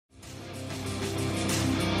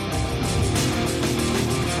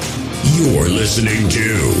You're listening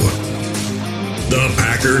to the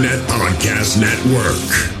Packernet Podcast Network.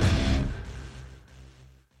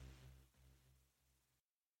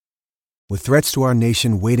 With threats to our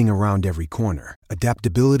nation waiting around every corner,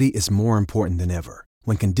 adaptability is more important than ever.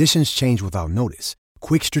 When conditions change without notice,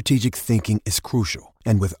 quick strategic thinking is crucial.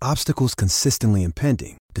 And with obstacles consistently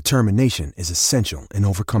impending, determination is essential in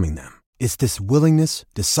overcoming them. It's this willingness,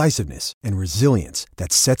 decisiveness, and resilience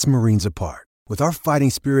that sets Marines apart. With our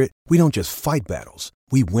fighting spirit, we don't just fight battles,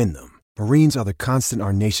 we win them. Marines are the constant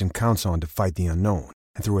our nation counts on to fight the unknown.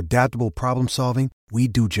 And through adaptable problem solving, we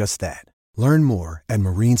do just that. Learn more at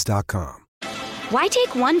marines.com. Why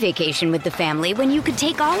take one vacation with the family when you could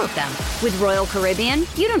take all of them? With Royal Caribbean,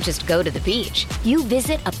 you don't just go to the beach. You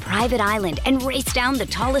visit a private island and race down the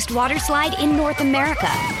tallest water slide in North America.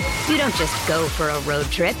 You don't just go for a road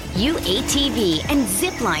trip. You ATV and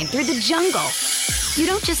zip line through the jungle. You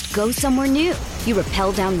don't just go somewhere new. You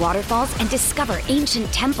rappel down waterfalls and discover ancient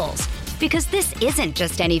temples. Because this isn't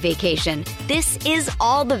just any vacation. This is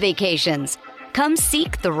all the vacations. Come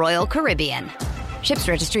seek the Royal Caribbean. Ships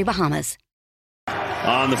Registry, Bahamas.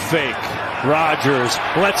 On the fake, Rodgers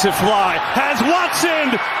lets it fly, has Watson,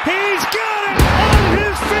 he's got it on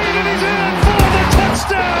his feet and he's in for the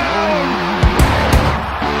touchdown!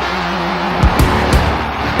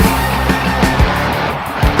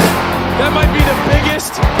 That might be the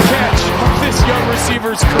biggest catch of this young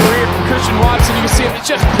receiver's career. Christian Watson, you can see him, it's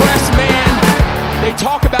just press man. They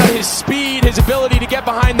talk about his speed, his ability to get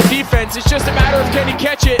behind the defense. It's just a matter of can he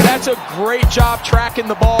catch it. That's a great job tracking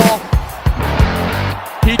the ball.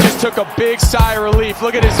 He just took a big sigh of relief.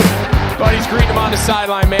 Look at his buddies greeting him on the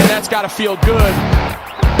sideline, man. That's got to feel good.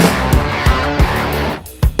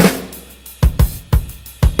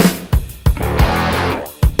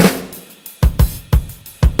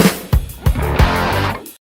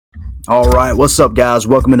 All right, what's up, guys?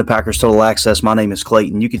 Welcome into Packers Total Access. My name is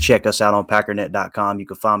Clayton. You can check us out on Packernet.com. You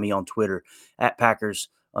can find me on Twitter at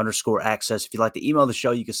Packers_access. If you'd like to email the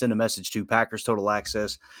show, you can send a message to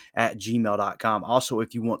PackersTotalAccess@gmail.com. Also,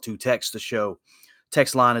 if you want to text the show,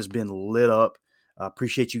 text line has been lit up. I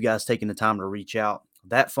appreciate you guys taking the time to reach out.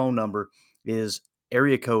 That phone number is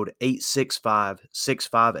area code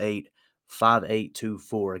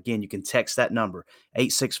 865-658-5824. Again, you can text that number,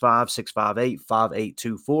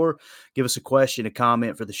 865-658-5824. Give us a question, a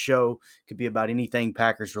comment for the show. Could be about anything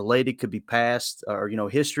Packers related, could be past or,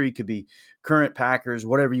 history, could be current Packers,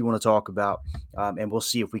 whatever you want to talk about. And we'll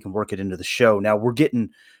see if we can work it into the show. Now, we're getting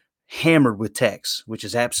hammered with texts, which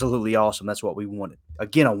is absolutely awesome. That's what we wanted.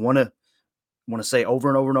 Again, I want to say over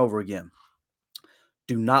and over and over again,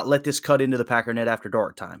 do not let this cut into the Packernet After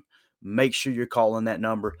Dark time. Make sure you're calling that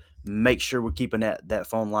number. Make sure we're keeping that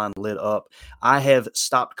phone line lit up. I have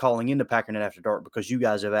stopped calling into Packernet After Dark because you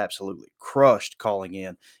guys have absolutely crushed calling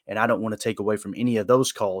in, and I don't want to take away from any of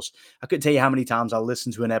those calls. I couldn't tell you how many times I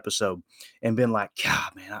listened to an episode and been like,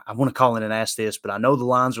 God, man, I want to call in and ask this, but I know the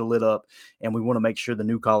lines are lit up, and we want to make sure the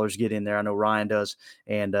new callers get in there. I know Ryan does,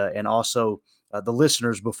 and also the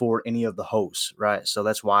listeners before any of the hosts, right? So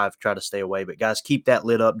that's why I've tried to stay away. But guys, keep that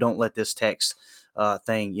lit up. Don't let this text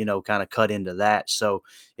thing, kind of cut into that. So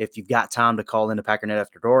if you've got time to call into Packernet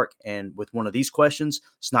After Dark and with one of these questions,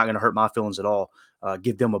 it's not going to hurt my feelings at all.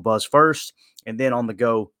 Give them a buzz first, and then on the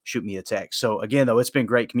go, shoot me a text. So again, though, it's been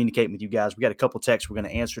great communicating with you guys. We got a couple texts we're going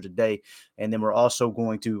to answer today, and then we're also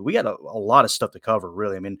we got a lot of stuff to cover,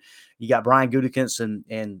 really. I mean, you got Brian Gutekunst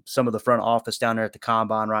and some of the front office down there at the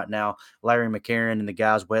Combine right now. Larry McCarron and the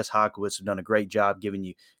guys, Wes Hawkowitz, have done a great job giving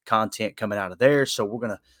you content coming out of there. So we're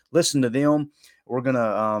going to listen to them. We're going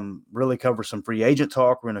to really cover some free agent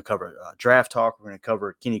talk. We're going to cover draft talk. We're going to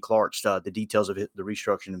cover Kenny Clark's, the details of the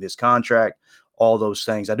restructuring of his contract, all those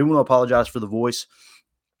things. I do want to apologize for the voice.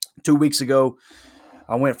 2 weeks ago,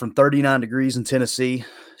 I went from 39 degrees in Tennessee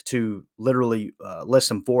to literally less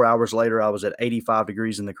than 4 hours later, I was at 85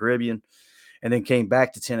 degrees in the Caribbean, and then came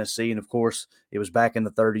back to Tennessee. And, of course, it was back in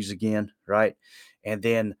the 30s again, right? And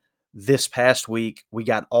then this past week, we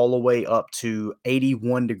got all the way up to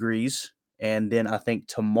 81 degrees. And then I think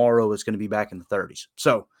tomorrow is going to be back in the 30s.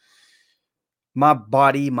 So my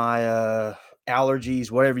body, my allergies,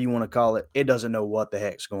 whatever you want to call it, it doesn't know what the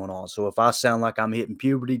heck's going on. So if I sound like I'm hitting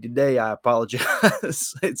puberty today, I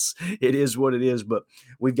apologize. It is what it is, but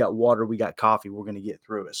we've got water, we got coffee, we're going to get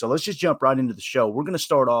through it. So let's just jump right into the show. We're going to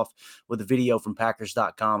start off with a video from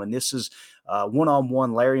Packers.com, and this is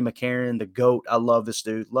one-on-one Larry McCarron, the GOAT. I love this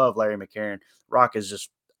dude. Love Larry McCarron. Rock is just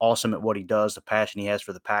awesome at what he does, the passion he has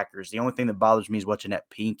for the Packers. The only thing that bothers me is watching that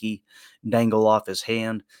pinky dangle off his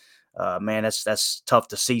hand. Man, that's tough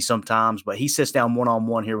to see sometimes, but he sits down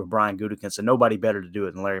one-on-one here with Brian Gutekunst, and nobody better to do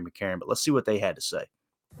it than Larry McCarron. But let's see what they had to say.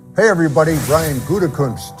 Hey everybody, Brian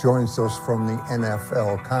Gutekunst joins us from the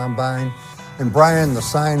NFL Combine. And Brian, the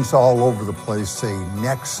signs all over the place say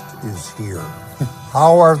next is here.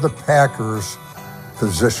 How are the Packers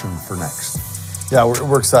positioned for next? Yeah,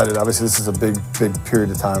 we're excited. Obviously, this is a big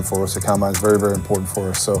period of time for us. The Combine is very, very important for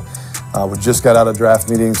us. So we just got out of draft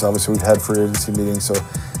meetings. Obviously, we've had free agency meetings. So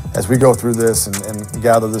as we go through this and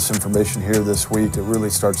gather this information here this week, it really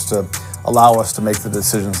starts to allow us to make the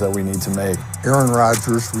decisions that we need to make. Aaron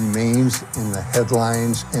Rodgers remains in the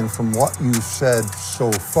headlines, and from what you've said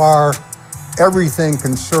so far, everything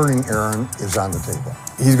concerning Aaron is on the table.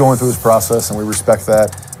 He's going through his process, and we respect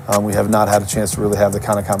that. We have not had a chance to really have the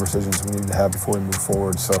kind of conversations we need to have before we move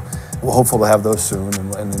forward. So we're hopeful to have those soon,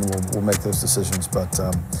 and then we'll make those decisions. But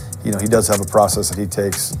he does have a process that he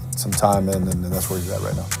takes some time in, and that's where he's at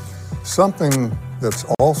right now. Something that's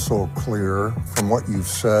also clear from what you've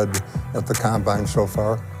said at the Combine so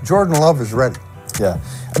far, Jordan Love is ready. Yeah,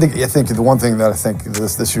 I think the one thing that I think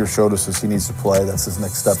this year showed us is he needs to play. That's his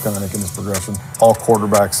next step kind of in his progression. All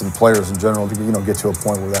quarterbacks and players in general to get to a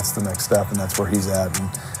point where that's the next step, and that's where he's at.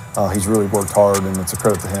 And he's really worked hard, and it's a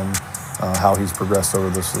credit to him how he's progressed over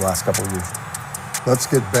the last couple of years. Let's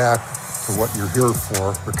get back to what you're here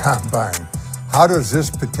for, the Combine. How does this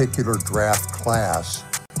particular draft class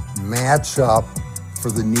match up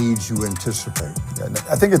for the needs you anticipate? Yeah,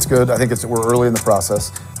 I think it's good. I think we're early in the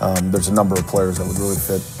process. There's a number of players that would really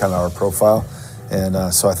fit kind of our profile.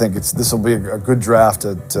 And so I think this will be a good draft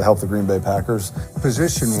to help the Green Bay Packers.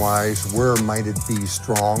 Position-wise, where might it be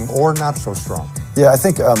strong or not so strong? Yeah, I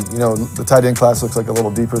think, the tight end class looks like a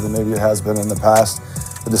little deeper than maybe it has been in the past.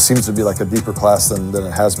 But this seems to be like a deeper class than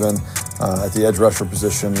it has been. At the edge rusher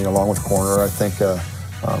position, along with corner, I think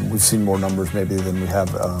we've seen more numbers maybe than we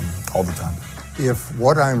have all the time. If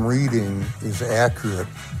what I'm reading is accurate,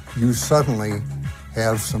 you suddenly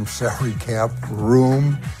have some salary cap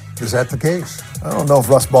room. Is that the case? I don't know if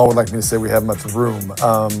Russ Ball would like me to say we have much room.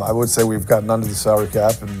 I would say we've gotten under the salary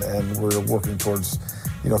cap, and we're working towards,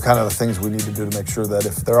 kind of the things we need to do to make sure that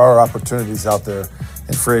if there are opportunities out there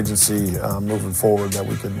in free agency moving forward, that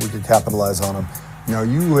we could capitalize on them. Now,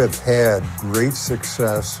 you have had great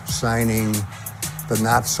success signing the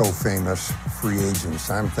not-so-famous free agents.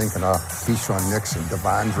 I'm thinking of Keyshawn Nixon,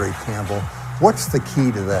 Devondre Campbell. What's the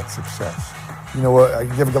key to that success? You know what, I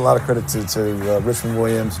give a lot of credit to Richmond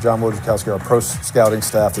Williams, John Wojciechowski, our pro scouting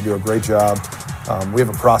staff. They do a great job. We have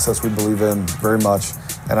a process we believe in very much.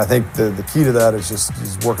 And I think the key to that is just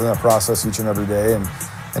working that process each and every day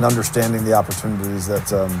and understanding the opportunities that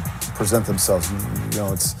present themselves.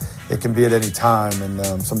 It can be at any time,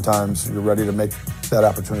 and sometimes you're ready to make that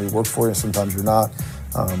opportunity work for you, sometimes you're not.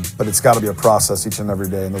 But it's got to be a process each and every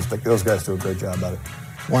day, and those guys do a great job at it.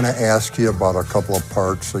 I want to ask you about a couple of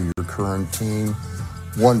parts of your current team.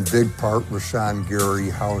 One big part, Rashawn Gary.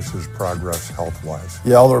 How is his progress health-wise?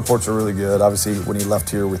 Yeah, all the reports are really good. Obviously, when he left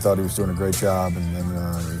here, we thought he was doing a great job, and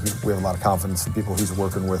we have a lot of confidence in people he's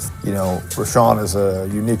working with. Rashawn is a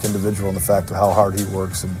unique individual in the fact of how hard he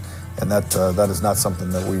works, and that is not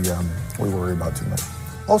something that we worry about too much.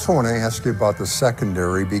 Also want to ask you about the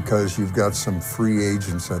secondary because you've got some free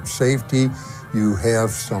agents at safety. You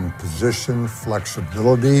have some position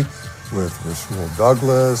flexibility with Rasul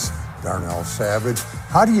Douglas, Darnell Savage.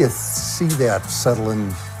 How do you see that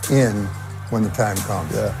settling in when the time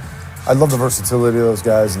comes? Yeah, I love the versatility of those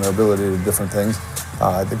guys and their ability to do different things.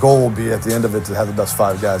 The goal will be at the end of it to have the best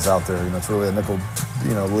five guys out there. It's really a nickel,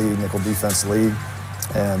 league, nickel defense league,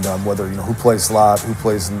 and whether who plays slot, who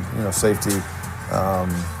plays in safety.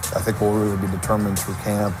 I think will really be determined through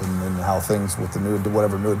camp and how things with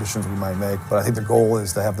whatever new additions we might make. But I think the goal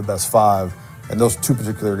is to have the best five, and those two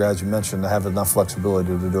particular guys you mentioned to have enough flexibility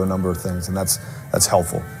to do a number of things, and that's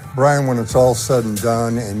helpful. Brian, when it's all said and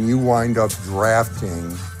done, and you wind up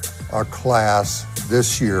drafting a class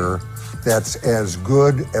this year that's as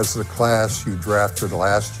good as the class you drafted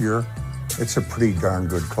last year, it's a pretty darn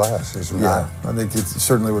good class, isn't it? Yeah, I think it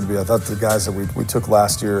certainly would be. I thought the guys that we took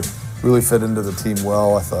last year really fit into the team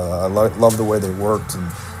well. I love the way they worked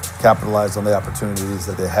and capitalized on the opportunities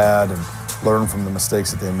that they had and learned from the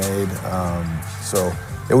mistakes that they made. So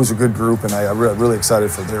it was a good group, and I'm really excited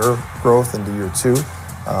for their growth into year two.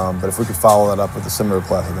 But if we could follow that up with a similar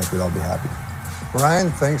class, I think we'd all be happy. Brian,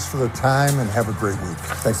 thanks for the time, and have a great week.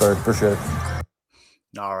 Thanks, Larry. Appreciate it.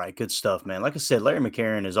 All right, good stuff, man. Like I said, Larry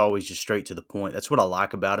McCarron is always just straight to the point. That's what I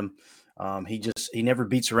like about him. He never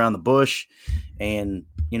beats around the bush, and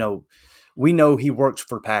we know he works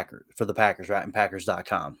for the Packers, right? And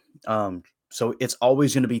Packers.com. So it's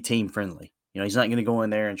always going to be team friendly. He's not going to go in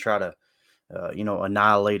there and try to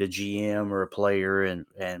annihilate a GM or a player and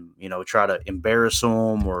try to embarrass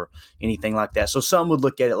them or anything like that. So some would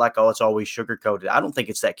look at it like, oh, it's always sugarcoated. I don't think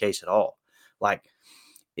it's that case at all. Like,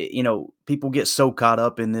 people get so caught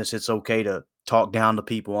up in this. It's okay to talk down to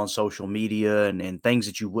people on social media and things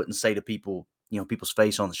that you wouldn't say to people, people's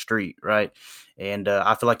face on the street. Right. And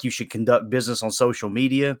I feel like you should conduct business on social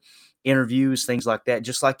media, interviews, things like that,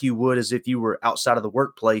 just like you would as if you were outside of the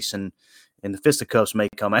workplace and the fisticuffs may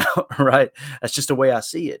come out. Right. That's just the way I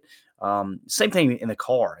see it. Same thing in the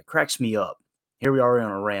car. It cracks me up. Here we are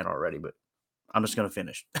on a rant already, but I'm just going to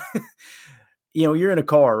finish. You're in a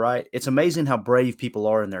car, right? It's amazing how brave people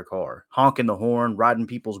are in their car, honking the horn, riding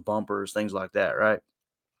people's bumpers, things like that, right?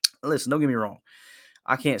 Listen, don't get me wrong.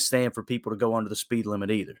 I can't stand for people to go under the speed limit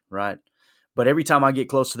either, right? But every time I get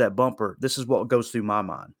close to that bumper, this is what goes through my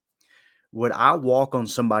mind. Would I walk on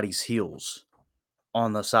somebody's heels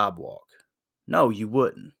on the sidewalk? No, you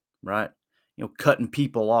wouldn't, right? Cutting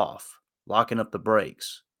people off, locking up the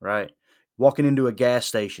brakes, right? Walking into a gas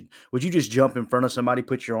station. Would you just jump in front of somebody,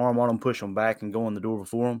 put your arm on them, push them back, and go in the door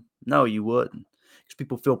before them? No, you wouldn't. Because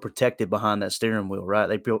people feel protected behind that steering wheel, right?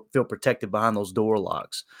 They feel protected behind those door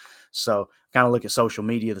locks. So kind of look at social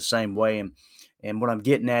media the same way. And what I'm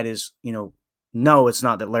getting at is, no, it's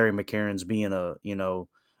not that Larry McCarron's being a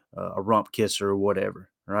rump kisser or whatever,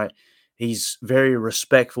 right? He's very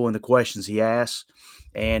respectful in the questions he asks,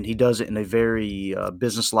 and he does it in a very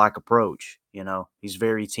business-like approach. He's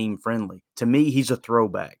very team-friendly. To me, he's a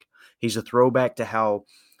throwback. He's a throwback to how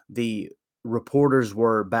the reporters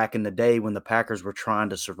were back in the day when the Packers were trying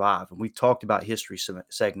to survive. And we've talked about history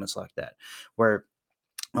segments like that, where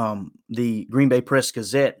the Green Bay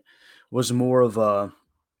Press-Gazette was more of a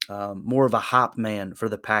hype man for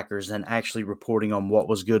the Packers than actually reporting on what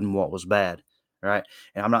was good and what was bad. Right.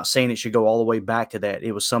 And I'm not saying it should go all the way back to that.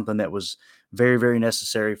 It was something that was very, very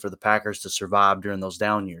necessary for the Packers to survive during those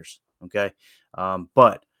down years. Okay.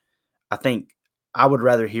 But I think I would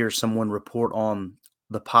rather hear someone report on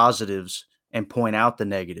the positives and point out the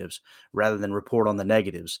negatives rather than report on the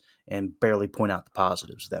negatives and barely point out the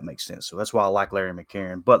positives. If that makes sense. So that's why I like Larry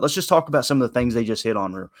McCarron. But let's just talk about some of the things they just hit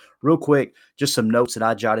on real quick. Just some notes that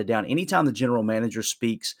I jotted down. Anytime the general manager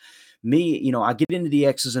speaks, I get into the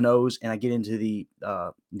X's and O's and I get into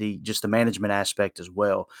the management aspect as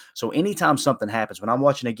well. So anytime something happens, when I'm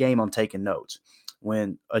watching a game, I'm taking notes.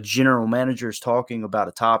 When a general manager is talking about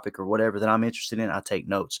a topic or whatever that I'm interested in, I take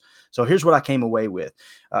notes. So here's what I came away with.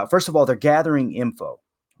 First of all, they're gathering info,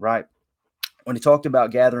 right? When he talked about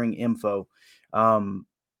gathering info,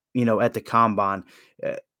 at the combine,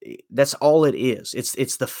 that's all it is.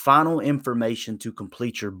 It's the final information to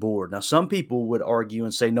complete your board. Now, some people would argue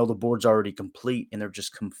and say, no, the board's already complete, and they're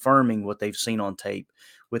just confirming what they've seen on tape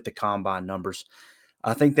with the combine numbers.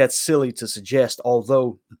 I think that's silly to suggest,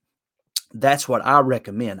 although that's what I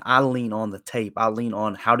recommend. I lean on the tape. I lean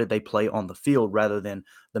on how did they play on the field rather than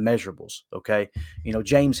the measurables, okay?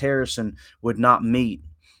 James Harrison would not meet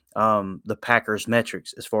the Packers'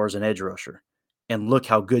 metrics as far as an edge rusher. And look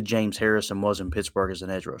how good James Harrison was in Pittsburgh as an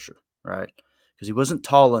edge rusher, right? Because he wasn't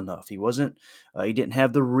tall enough. He he didn't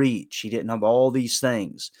have the reach. He didn't have all these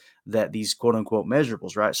things that these quote unquote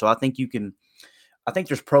measurables, right? So I think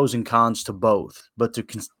there's pros and cons to both, but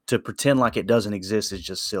to pretend like it doesn't exist is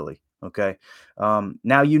just silly. Okay.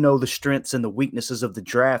 Now the strengths and the weaknesses of the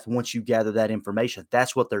draft. Once you gather that information,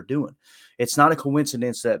 that's what they're doing. It's not a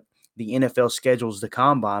coincidence that the NFL schedules the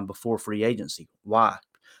combine before free agency. Why?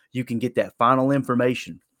 You can get that final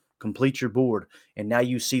information, complete your board, and now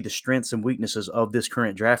you see the strengths and weaknesses of this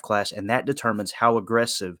current draft class, and that determines how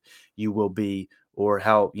aggressive you will be or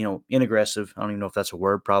how, inaggressive. I don't even know if that's a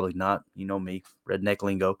word. Probably not. You know me, redneck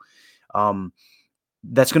lingo.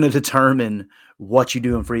 That's going to determine what you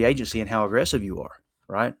do in free agency and how aggressive you are,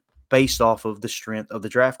 right? Based off of the strength of the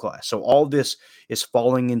draft class. So all this is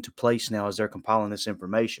falling into place now as they're compiling this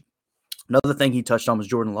information. Another thing he touched on was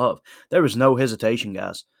Jordan Love. There was no hesitation,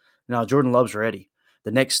 guys. Now, Jordan Love's ready.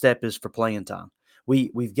 The next step is for playing time.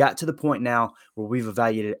 We've got to the point now where we've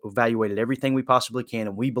evaluated everything we possibly can,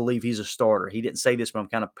 and we believe he's a starter. He didn't say this, but I'm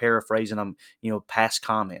kind of paraphrasing him, past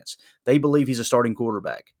comments. They believe he's a starting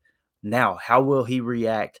quarterback. Now, how will he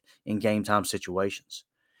react in game time situations?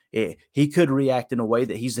 He could react in a way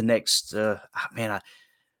that he's the next I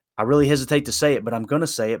really hesitate to say it, but I'm going to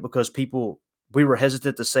say it because we were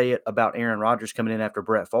hesitant to say it about Aaron Rodgers coming in after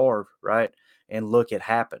Brett Favre, right? And look, it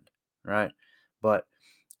happened, right? But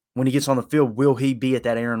when he gets on the field, will he be at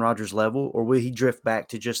that Aaron Rodgers level, or will he drift back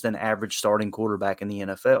to just an average starting quarterback in the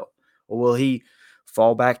NFL? Or will he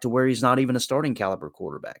fall back to where he's not even a starting caliber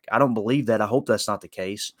quarterback? I don't believe that. I hope that's not the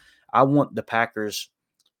case. I want the Packers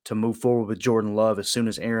to move forward with Jordan Love as soon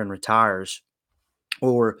as Aaron retires,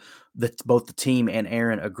 or both the team and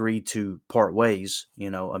Aaron agreed to part ways,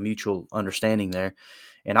 a mutual understanding there.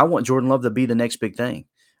 And I want Jordan Love to be the next big thing.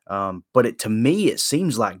 But to me, it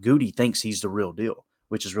seems like Goody thinks he's the real deal,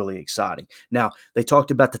 which is really exciting. Now, they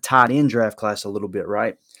talked about the tight end draft class a little bit,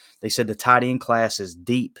 right? They said the tight end class is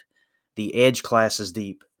deep, the edge class is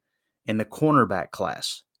deep, and the cornerback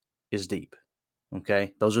class is deep.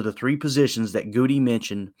 Okay, those are the three positions that Goody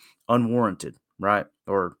mentioned unwarranted, right?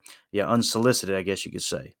 Or, unsolicited, I guess you could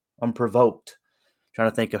say. Unprovoked.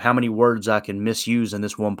 Trying to think of how many words I can misuse in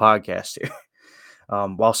this one podcast here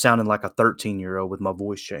while sounding like a 13-year-old with my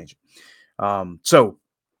voice changing. So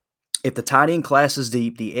if the tight end class is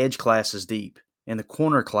deep, the edge class is deep, and the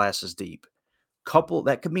corner class is deep,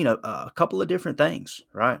 that could mean a couple of different things,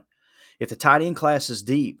 right? If the tight end class is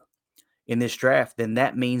deep in this draft, then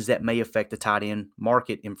that means that may affect the tight end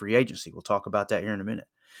market in free agency. We'll talk about that here in a minute.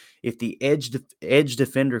 If the edge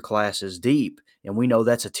defender class is deep, and we know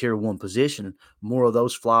that's a tier 1 position, more of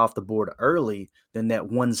those fly off the board early than that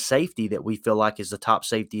one safety that we feel like is the top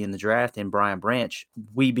safety in the draft, and Brian Branch,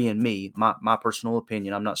 we being me, my personal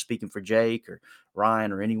opinion. I'm not speaking for Jake or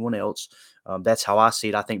Ryan or anyone else. That's how I see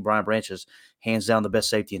it. I think Brian Branch is hands down the best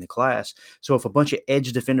safety in the class. So if a bunch of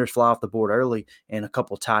edge defenders fly off the board early and a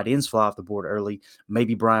couple tight ends fly off the board early,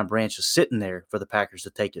 maybe Brian Branch is sitting there for the Packers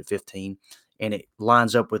to take at 15, and it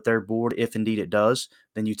lines up with their board, if indeed it does,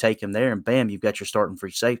 then you take him there and bam, you've got your starting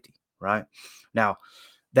free safety, right? Now,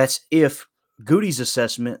 that's if Goody's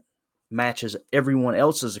assessment matches everyone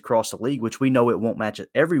else's across the league, which we know it won't match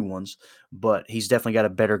everyone's, but he's definitely got a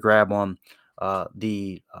better grab on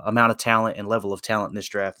the amount of talent and level of talent in this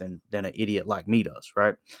draft than an idiot like me does,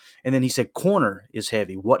 right? And then he said corner is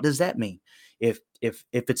heavy. What does that mean? If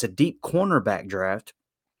it's a deep cornerback draft,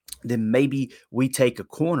 then maybe we take a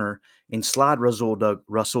corner and slide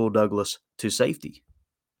Rasul Douglas to safety.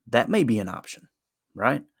 That may be an option,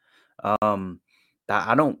 right? I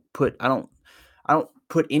don't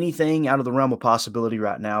put anything out of the realm of possibility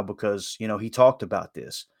right now because, he talked about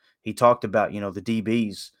this. He talked about, the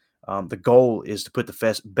DBs. The goal is to put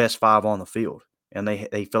the best 5 on the field, and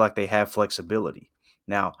they feel like they have flexibility.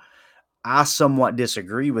 Now, I somewhat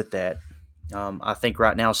disagree with that. I think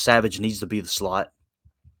right now Savage needs to be the slot.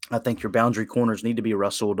 I think your boundary corners need to be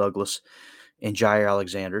Rasul Douglas and Jair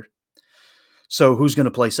Alexander. So who's going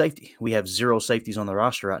to play safety? We have 0 safeties on the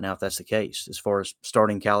roster right now if that's the case, as far as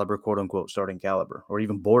starting caliber, quote-unquote starting caliber, or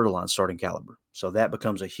even borderline starting caliber. So that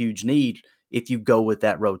becomes a huge need if you go with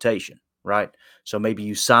that rotation, right? So maybe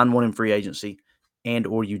you sign one in free agency and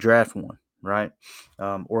or you draft one, right?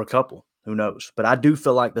 Or a couple. Who knows? But I do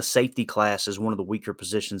feel like the safety class is one of the weaker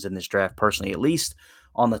positions in this draft personally, at least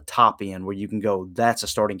on the top end where you can go, that's a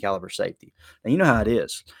starting caliber safety. Now, you know how it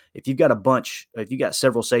is. If you've got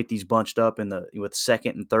several safeties bunched up with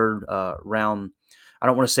second and third round, I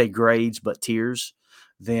don't want to say grades, but tiers,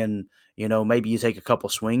 then, maybe you take a couple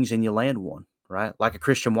swings and you land one, right? Like a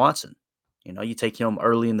Christian Watson. You take him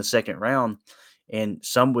early in the second round, and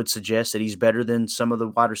some would suggest that he's better than some of the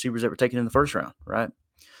wide receivers that were taken in the first round, right?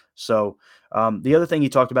 So the other thing he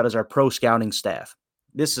talked about is our pro scouting staff.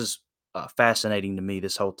 This is fascinating to me,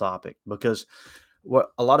 this whole topic, because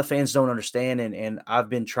what a lot of fans don't understand, and I've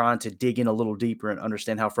been trying to dig in a little deeper and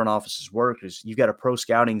understand how front offices work, is you've got a pro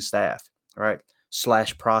scouting staff, right,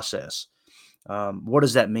 / process. What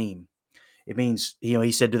does that mean? It means,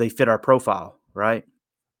 he said, do they fit our profile, right?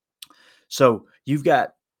 So you've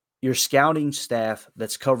got your scouting staff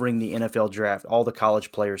that's covering the NFL draft, all the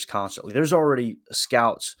college players constantly. There's already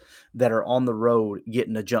scouts that are on the road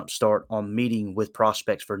getting a jump start on meeting with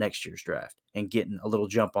prospects for next year's draft and getting a little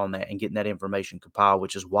jump on that and getting that information compiled,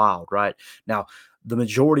 which is wild, right? Now, the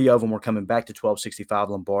majority of them are coming back to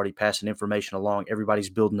 1265 Lombardi, passing information along.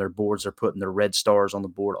 Everybody's building their boards. They're putting their red stars on the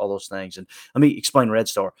board, all those things. And let me explain Red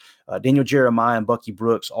Star. Daniel Jeremiah and Bucky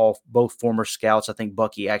Brooks, both former scouts. I think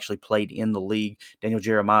Bucky actually played in the league. Daniel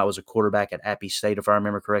Jeremiah was a quarterback at Appy State, if I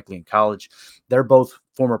remember correctly, in college. They're both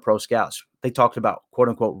former pro scouts. They talked about,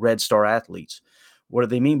 quote-unquote, Red Star athletes. What do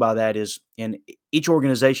they mean by that is, and each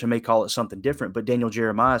organization may call it something different, but Daniel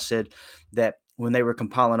Jeremiah said that when they were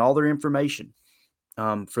compiling all their information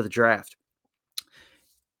for the draft,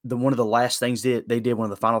 one of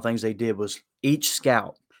the final things they did was each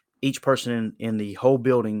scout, each person in the whole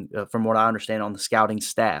building, from what I understand, on the scouting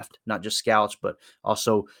staff, not just scouts, but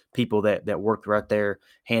also people that worked right there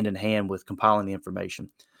hand in hand with compiling the information.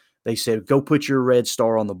 They said, go put your red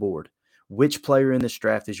star on the board. Which player in this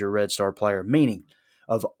draft is your red star player? Meaning,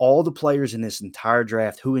 of all the players in this entire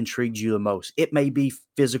draft, who intrigued you the most? It may be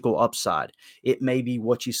physical upside. It may be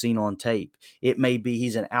what you've seen on tape. It may be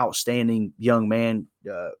he's an outstanding young man,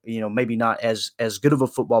 maybe not as good of a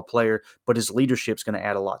football player, but his leadership's going to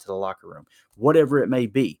add a lot to the locker room, whatever it may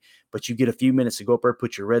be. But you get a few minutes to go up there,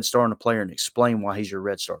 put your red star on a player and explain why he's your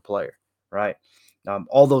red star player, right?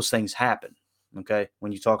 All those things happen, okay,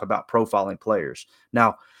 when you talk about profiling players.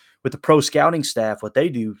 Now, with the pro scouting staff, what they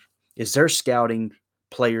do is they're scouting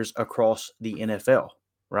players across the NFL,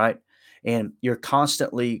 right? And you're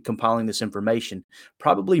constantly compiling this information,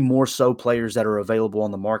 probably more so players that are available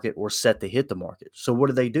on the market or set to hit the market. So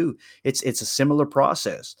what do? It's a similar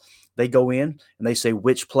process. They go in and they say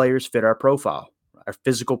which players fit our profile, our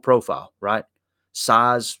physical profile, right?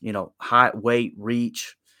 Size, height, weight,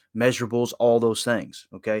 reach, measurables, all those things,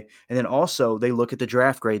 okay? And then also they look at the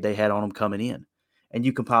draft grade they had on them coming in. And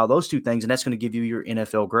you compile those two things, and that's going to give you your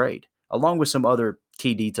NFL grade, along with some other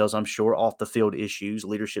key details, I'm sure, off the field issues,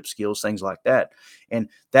 leadership skills, things like that. And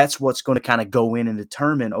that's what's going to kind of go in and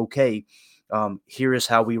determine, okay, here is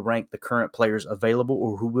how we rank the current players available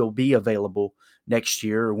or who will be available next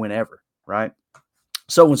year or whenever, right?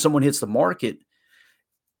 So when someone hits the market,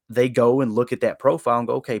 they go and look at that profile and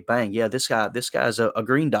go, okay, bang, yeah, this guy's a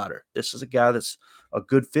green dotter. This is a guy that's a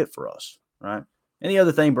good fit for us, right? And the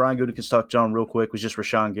other thing Brian Gutekunst talked on real quick was just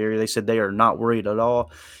Rashawn Gary. They said they are not worried at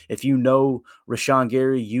all. If you know Rashawn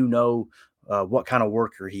Gary, you know what kind of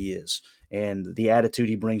worker he is and the attitude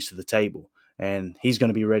he brings to the table. And he's going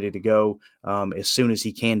to be ready to go as soon as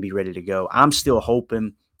he can be ready to go. I'm still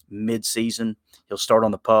hoping mid-season he'll start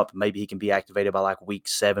on the pup. Maybe he can be activated by like week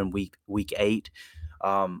 7, week 8.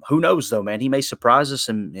 Who knows, though, man? He may surprise us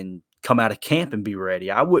and come out of camp and be ready.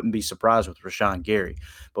 I wouldn't be surprised with Rashawn Gary,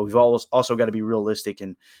 but we've also got to be realistic,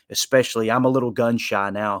 and especially I'm a little gun shy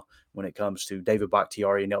now when it comes to David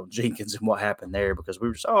Bakhtiari and Elton Jenkins and what happened there, because we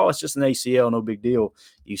were just, it's just an ACL, no big deal.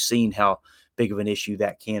 You've seen how big of an issue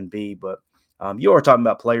that can be, but you are talking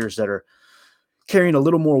about players that are carrying a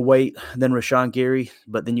little more weight than Rashawn Gary,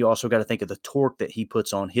 but then you also got to think of the torque that he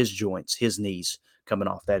puts on his joints, his knees coming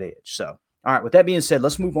off that edge. So, all right, with that being said,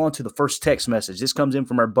 let's move on to the first text message. This comes in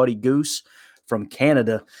from our buddy Goose from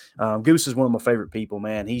Canada. Goose is one of my favorite people,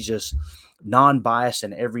 man. He's just non-biased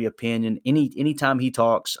in every opinion. Anytime he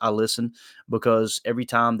talks, I listen, because every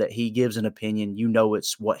time that he gives an opinion,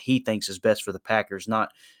 it's what he thinks is best for the Packers, not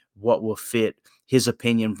what will fit his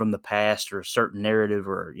opinion from the past or a certain narrative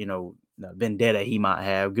or, vendetta he might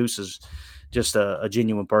have. Goose is just a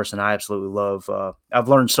genuine person I absolutely love. I've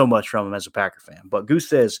learned so much from him as a Packer fan. But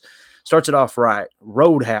Goose starts it off right.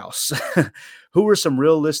 Roadhouse. Who are some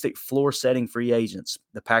realistic floor-setting free agents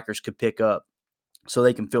the Packers could pick up so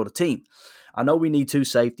they can field a team? I know we need 2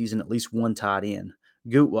 safeties and at least 1 tight end.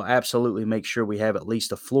 Goot will absolutely make sure we have at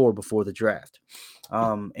least a floor before the draft. We had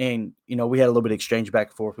a little bit of exchange back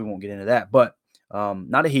and forth. We won't get into that. But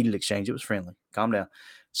not a heated exchange. It was friendly. Calm down.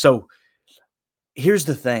 So here's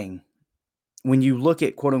the thing. When you look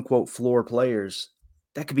at quote-unquote floor players,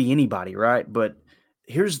 that could be anybody, right? But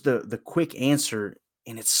here's the quick answer,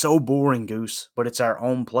 and it's so boring, Goose, but it's our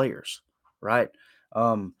own players, right?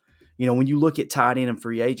 When you look at tight end and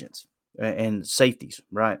free agents and safeties,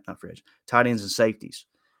 right? Not free agents, tight ends and safeties.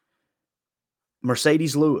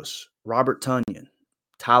 Mercedes Lewis, Robert Tonyan,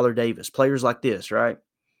 Tyler Davis, players like this, right?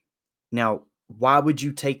 Now, why would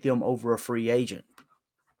you take them over a free agent?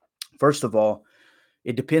 First of all,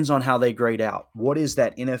 it depends on how they grade out. What is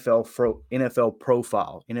that NFL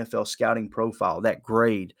profile, NFL scouting profile, that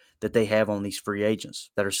grade that they have on these free agents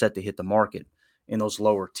that are set to hit the market in those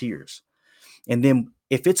lower tiers? And then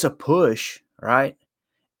if it's a push, right,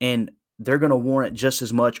 and they're going to warrant just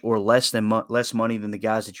as much or less money than the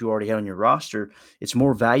guys that you already have on your roster, it's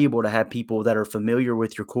more valuable to have people that are familiar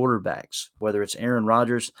with your quarterbacks, whether it's Aaron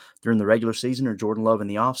Rodgers during the regular season or Jordan Love in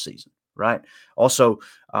the offseason. Right. Also,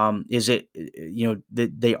 is it,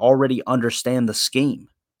 that they already understand the scheme.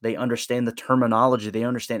 They understand the terminology. They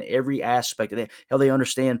understand every aspect of it. They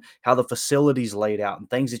understand how the facility's laid out and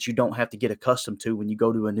things that you don't have to get accustomed to when you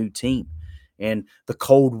go to a new team, and the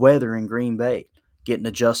cold weather in Green Bay, getting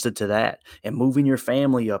adjusted to that and moving your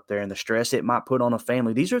family up there and the stress it might put on a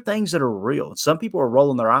family. These are things that are real. Some people are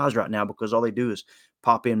rolling their eyes right now because all they do is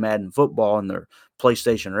pop in Madden football on their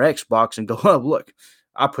PlayStation or Xbox and go, oh, look,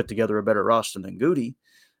 I put together a better roster than Goody.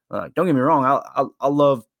 Don't get me wrong. I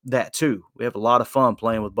love that too. We have a lot of fun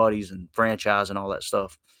playing with buddies and franchise and all that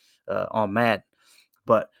stuff on Madden.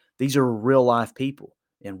 But these are real life people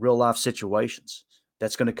in real life situations.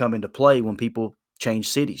 That's going to come into play when people change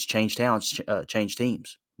cities, change towns, change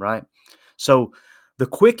teams, right? So the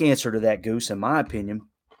quick answer to that, Goose, in my opinion,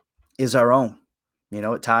 is our own.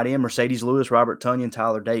 At tight end, Mercedes Lewis, Robert Tonyan,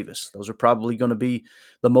 Tyler Davis. Those are probably going to be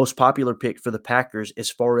the most popular pick for the Packers as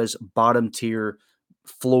far as bottom tier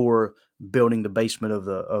floor building the basement of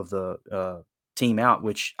the team out,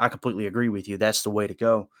 which I completely agree with you. That's the way to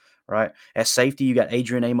go, right? At safety, you got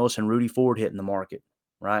Adrian Amos and Rudy Ford hitting the market,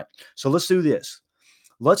 right? So let's do this.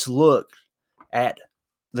 Let's look at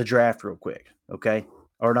the draft real quick, okay?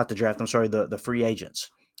 Or not the draft, I'm sorry, the free agents.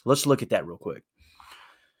 Let's look at that real quick.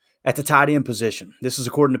 At the tight end position, this is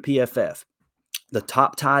according to PFF. The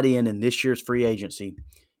top tight end in this year's free agency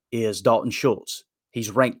is Dalton Schultz.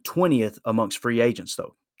 He's ranked 20th amongst free agents,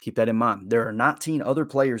 though. Keep that in mind. There are 19 other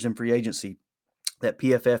players in free agency that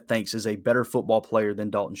PFF thinks is a better football player than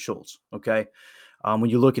Dalton Schultz, okay? When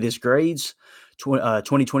you look at his grades,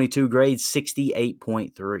 2022 grades,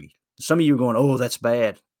 68.3. Some of you are going, oh, that's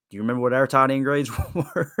bad. Do you remember what our tight end grades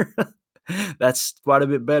were? That's quite a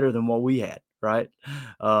bit better than what we had, right?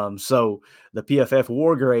 So the PFF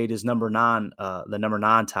WAR grade is number 9, the number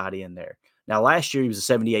 9 tight end there. Now, last year he was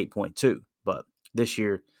a 78.2, but this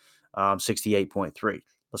year, 68.3.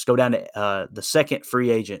 Let's go down to the second free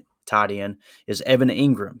agent tight end is Evan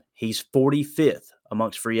Ingram. He's 45th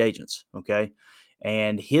amongst free agents, okay?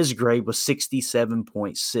 And his grade was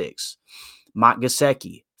 67.6. Mike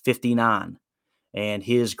Gesicki, 59, and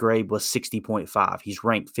his grade was 60.5. He's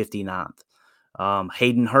ranked 59th.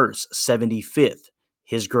 Hayden Hurst, 75th.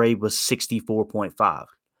 His grade was 64.5.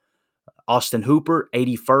 Austin Hooper,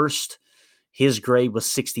 81st. His grade was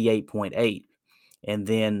 68.8. And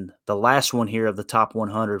then the last one here of the top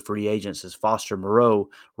 100 free agents is Foster Moreau,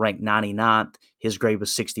 ranked 99th. His grade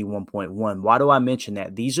was 61.1. Why do I mention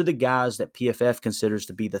that? These are the guys that PFF considers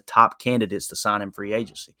to be the top candidates to sign in free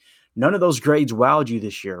agency. None of those grades wowed you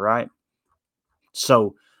this year, right?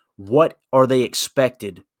 So what are they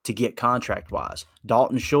expected to get contract-wise?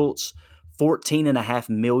 Dalton Schultz, $14.5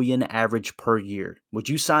 million average per year. Would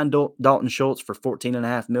you sign Dalton Schultz for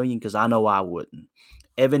 $14.5 million? Because I know I wouldn't.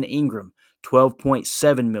 Evan Ingram,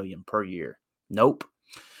 $12.7 million per year. Nope.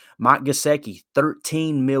 Mike Gesicki,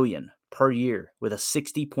 $13 million per year with a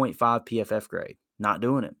 60.5 PFF grade. Not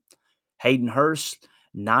doing it. Hayden Hurst,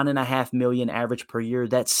 $9.5 million average per year.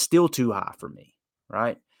 That's still too high for me,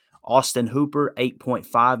 right? Austin Hooper,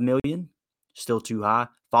 $8.5 million. Still too high.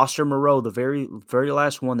 Foster Moreau, the very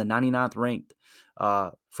last one, the 99th ranked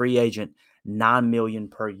free agent, $9 million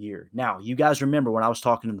per year. Now, you guys remember when I was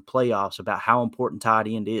talking in the playoffs about how important tight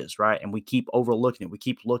end is, right? And we keep overlooking it. We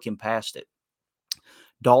keep looking past it.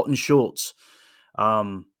 Dalton Schultz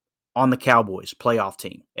on the Cowboys, playoff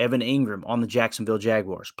team. Evan Ingram on the Jacksonville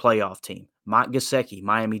Jaguars, playoff team. Mike Gesicki,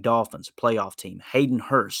 Miami Dolphins, playoff team. Hayden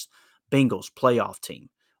Hurst, Bengals, playoff team.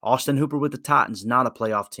 Austin Hooper with the Titans, not a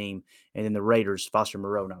playoff team. And then the Raiders, Foster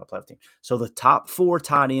Moreau, not a playoff team. So the top 4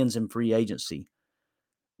 tight ends in free agency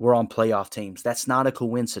were on playoff teams. That's not a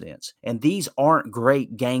coincidence. And these aren't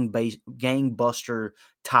great gangbuster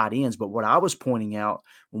tight ends. But what I was pointing out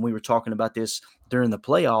when we were talking about this during the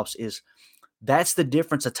playoffs is that's the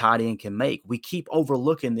difference a tight end can make. We keep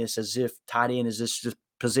overlooking this as if tight end is this just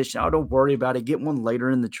position. Oh, don't worry about it. Get one later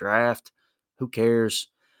in the draft. Who cares?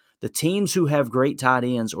 The teams who have great tight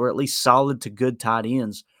ends, or at least solid to good tight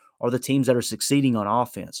ends, are the teams that are succeeding on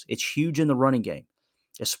offense. It's huge in the running game,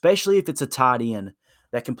 especially if it's a tight end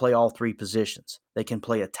that can play all 3 positions. They can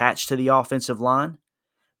play attached to the offensive line,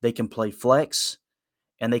 they can play flex,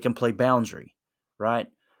 and they can play boundary, right?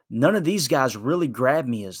 None of these guys really grab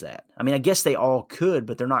me as that. I mean, I guess they all could,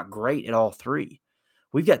 but they're not great at all 3.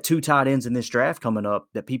 We've got 2 tight ends in this draft coming up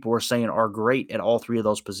that people are saying are great at all 3 of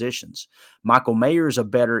those positions. Michael Mayer is a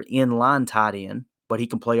better in-line tight end, but he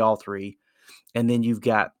can play all 3. And then you've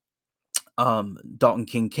got Dalton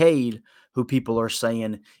Kincaid, who people are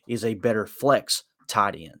saying is a better flex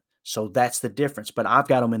tight end. So that's the difference. But I've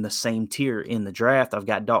got them in the same tier in the draft. I've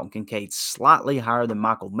got Dalton Kincaid slightly higher than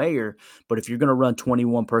Michael Mayer. But if you're going to run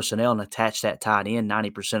 21 personnel and attach that tight end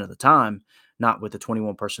 90% of the time, not with the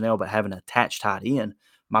 21 personnel, but having an attached tight end,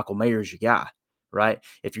 Michael Mayer's your guy, right?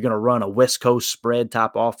 If you're going to run a West Coast spread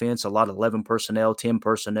type offense, a lot of 11 personnel, 10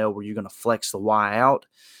 personnel where you're going to flex the Y out,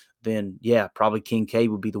 then yeah, probably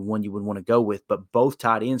Kincaid would be the one you would want to go with. But both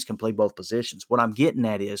tight ends can play both positions. What I'm getting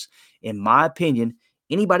at is, in my opinion,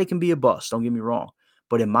 anybody can be a bust, don't get me wrong.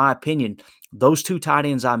 But in my opinion, those 2 tight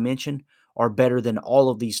ends I mentioned are better than all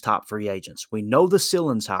of these top free agents. We know the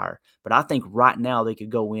ceiling's higher, but I think right now they could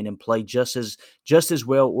go in and play just as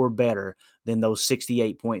well or better than those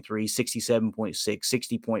 68.3, 67.6,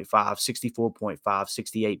 60.5, 64.5,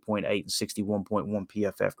 68.8, and 61.1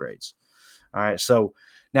 PFF grades. All right, so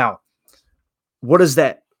now how does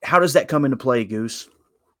that come into play, Goose?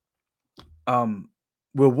 Will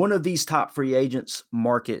one of these top free agents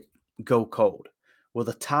market go cold? Will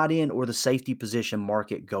the tight end or the safety position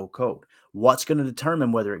market go cold? What's going to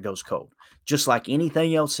determine whether it goes cold? Just like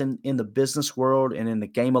anything else in the business world and in the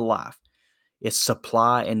game of life, It's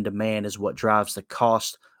supply and demand is what drives the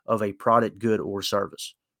cost of a product, good, or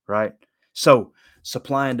service, right? So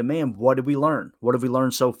supply and demand, what did we learn? What have we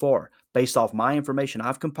learned so far? Based off my information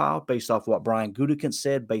I've compiled, based off what Brian Gutekunst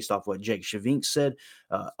said, based off what Jake Shavink said,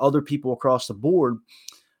 other people across the board,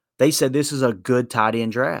 they said this is a good tight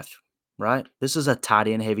end draft, right? This is a tight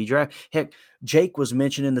end heavy draft. Heck, Jake was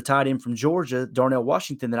mentioning the tight end from Georgia, Darnell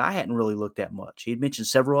Washington, that I hadn't really looked at much. He had mentioned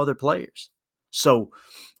several other players. So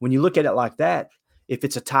when you look at it like that, if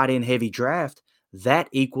it's a tight end heavy draft, that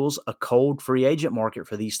equals a cold free agent market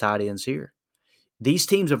for these tight ends here. These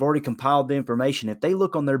teams have already compiled the information. If they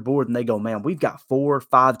look on their board and they go, man, we've got 4 or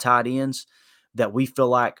 5 tight ends that we feel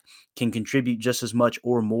like can contribute just as much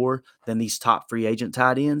or more than these top free agent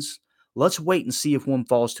tight ends, let's wait and see if one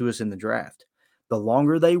falls to us in the draft. The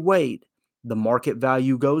longer they wait, the market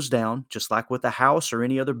value goes down, just like with a house or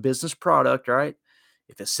any other business product, right?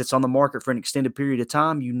 If it sits on the market for an extended period of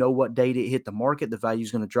time, you know what date it hit the market. The value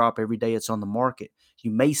is going to drop every day it's on the market.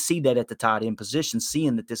 You may see that at the tight end position,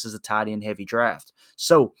 seeing that this is a tight end heavy draft.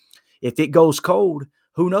 So if it goes cold,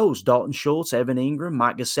 who knows? Dalton Schultz, Evan Ingram,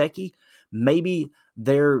 Mike Gesicki, maybe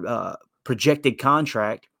their projected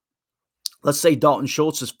contract, let's say Dalton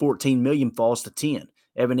Schultz's $14 million falls to 10.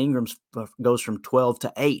 Evan Ingram's goes from 12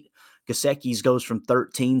 to 8. Gesicki's goes from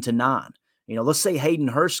 13 to 9. Let's say Hayden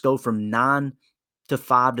Hurst go from 9 to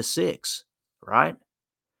 5 to 6, right?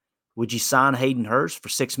 Would you sign Hayden Hurst for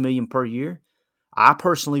 $6 million per year? I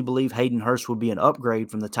personally believe Hayden Hurst would be an upgrade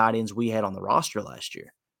from the tight ends we had on the roster last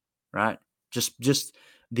year, right? Just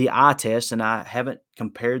the eye test, and I haven't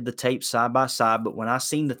compared the tape side by side, but when I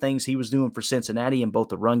seen the things he was doing for Cincinnati in both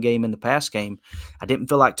the run game and the pass game, I didn't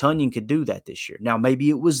feel like Tonyan could do that this year. Now, maybe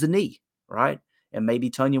it was the knee, right? And maybe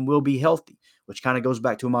Tonyan will be healthy, which kind of goes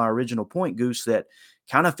back to my original point, Goose, that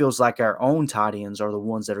kind of feels like our own tight ends are the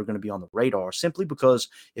ones that are going to be on the radar, simply because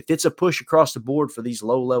if it's a push across the board for these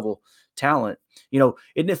low-level talent, isn't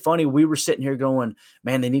it funny? We were sitting here going,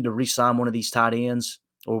 man, they need to re-sign one of these tight ends,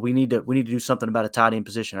 or we need to do something about a tight end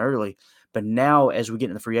position early. But now as we get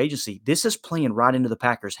into the free agency, this is playing right into the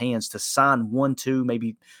Packers' hands to sign 1, 2,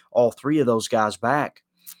 maybe all 3 of those guys back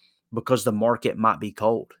because the market might be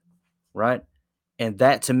cold, right? And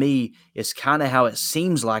that, to me, is kind of how it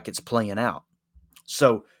seems like it's playing out.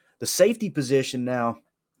 So the safety position now,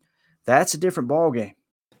 that's a different ballgame.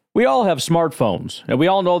 We all have smartphones, and we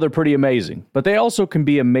all know they're pretty amazing, but they also can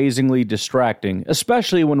be amazingly distracting,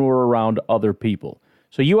 especially when we're around other people.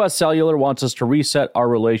 So US Cellular wants us to reset our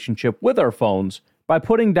relationship with our phones by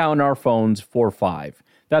putting down our phones for $5.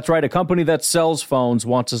 That's right, a company that sells phones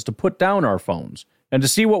wants us to put down our phones. And to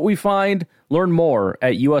see what we find, learn more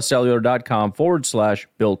at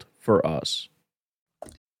uscellular.com/built-for-us.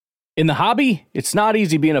 In the hobby, it's not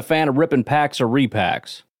easy being a fan of ripping packs or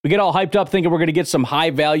repacks. We get all hyped up thinking we're going to get some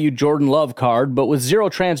high-value Jordan Love card, but with zero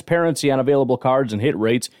transparency on available cards and hit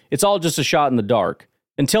rates, it's all just a shot in the dark.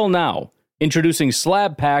 Until now, introducing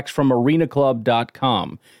slab packs from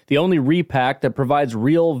arenaclub.com, the only repack that provides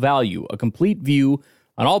real value, a complete view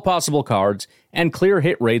on all possible cards, and clear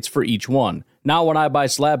hit rates for each one. Now when I buy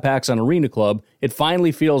slab packs on Arena Club, it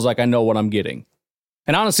finally feels like I know what I'm getting.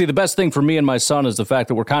 And honestly, the best thing for me and my son is the fact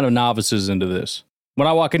that we're kind of novices into this. When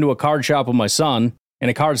I walk into a card shop with my son,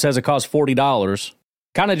 and a card says it costs $40,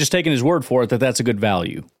 kind of just taking his word for it that that's a good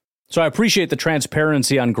value. So I appreciate the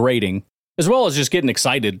transparency on grading, as well as just getting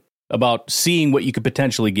excited about seeing what you could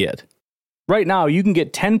potentially get. Right now, you can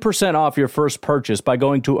get 10% off your first purchase by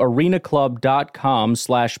going to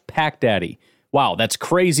arenaclub.com/packdaddy. Wow, that's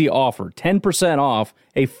crazy offer. 10% off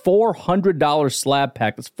a $400 slab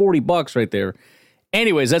pack. That's $40 right there.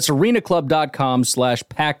 Anyways, that's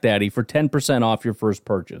arenaclub.com/packdaddy for 10% off your first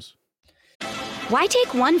purchase. Why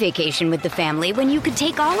take one vacation with the family when you could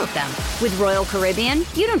take all of them? With Royal Caribbean,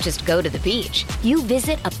 you don't just go to the beach. You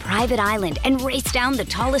visit a private island and race down the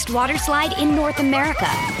tallest water slide in North America.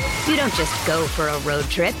 You don't just go for a road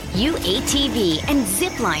trip. You ATV and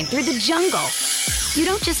zip line through the jungle. You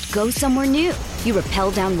don't just go somewhere new. You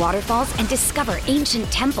rappel down waterfalls and discover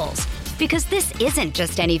ancient temples. Because this isn't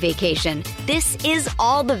just any vacation. This is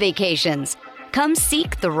all the vacations. Come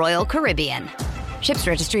seek the Royal Caribbean. Ships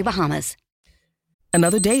Registry, Bahamas.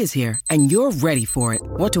 Another day is here, and you're ready for it.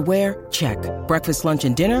 What to wear? Check. Breakfast, lunch,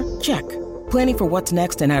 and dinner? Check. Planning for what's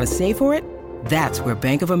next and how to save for it? That's where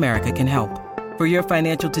Bank of America can help. For your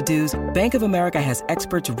financial to-dos, Bank of America has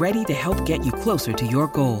experts ready to help get you closer to your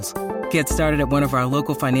goals. Get started at one of our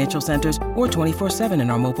local financial centers or 24/7 in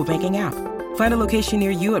our mobile banking app. Find a location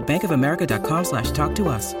near you at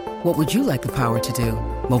bankofamerica.com/talktous. What would you like the power to do?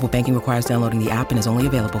 Mobile banking requires downloading the app and is only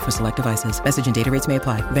available for select devices. Message and data rates may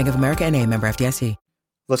apply. Bank of America NA, member FDIC.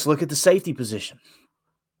 Let's look at the safety position.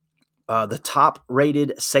 The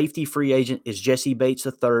top-rated safety free agent is Jesse Bates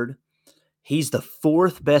III. He's the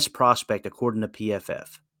fourth best prospect according to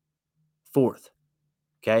PFF. Fourth.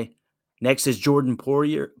 Okay. Next is Jordan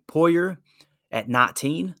Poyer at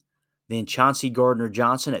 19. Then Chauncey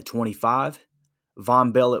Gardner-Johnson at 25.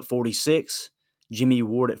 Von Bell at 46. Jimmy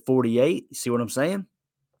Ward at 48. You see what I'm saying?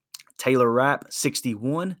 Taylor Rapp,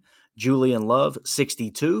 61. Julian Love,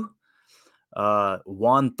 62.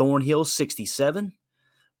 Juan Thornhill, 67.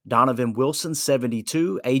 Donovan Wilson,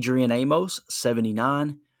 72. Adrian Amos,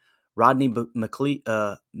 79. Rodney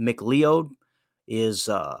McLeod is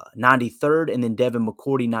 93rd, and then Devin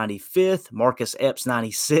McCourty, 95th. Marcus Epps,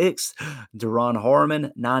 96th. Duron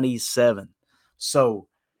Harmon, 97. So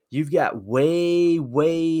you've got way,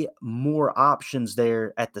 way more options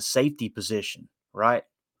there at the safety position, right,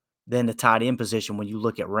 than the tight end position when you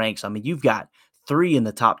look at ranks. I mean, you've got 3 in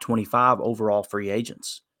the top 25 overall free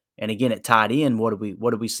agents. And again, at tight end, what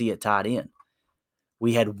do we see at tight end?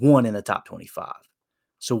 We had 1 in the top 25.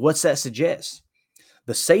 So what's that suggest?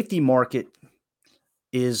 The safety market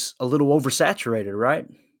is a little oversaturated, right?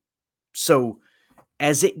 So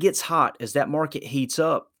as it gets hot, as that market heats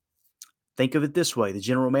up, think of it this way. The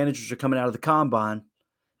general managers are coming out of the combine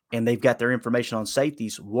and they've got their information on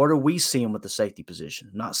safeties. What are we seeing with the safety position?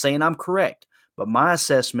 I'm not saying I'm correct, but my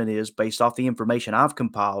assessment is, based off the information I've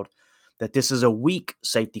compiled, that this is a weak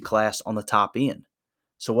safety class on the top end.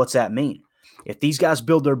 So what's that mean? If these guys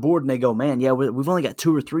build their board and they go, man, yeah, we've only got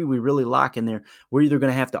 2 or 3 we really like in there, we're either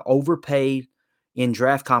going to have to overpay in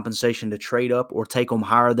draft compensation to trade up or take them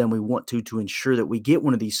higher than we want to ensure that we get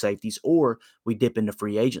one of these safeties, or we dip into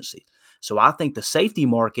free agency. So I think the safety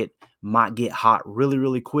market might get hot really,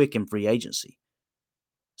 really quick in free agency.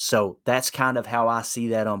 So that's kind of how I see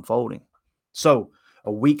that unfolding. So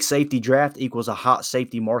a weak safety draft equals a hot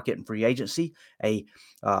safety market in free agency. A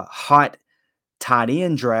hot tight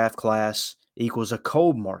end draft class equals a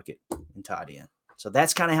cold market in tight end. So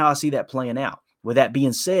that's kind of how I see that playing out. With that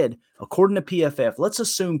being said, according to PFF, let's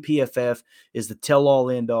assume PFF is the tell-all,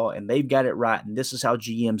 end-all, and they've got it right, and this is how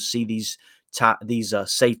GMs see these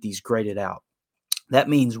safeties graded out. That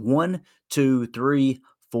means 1, 2, 3,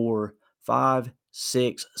 4, 5,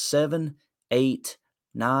 6, 7, 8,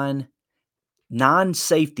 9. 9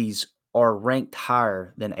 safeties are ranked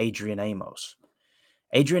higher than Adrian Amos.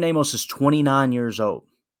 Adrian Amos is 29 years old,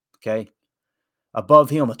 okay? Above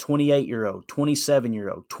him, a 28-year-old,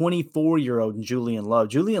 27-year-old, 24-year-old, and Julian Love.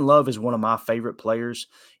 Julian Love is one of my favorite players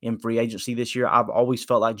in free agency this year. I've always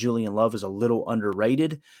felt like Julian Love is a little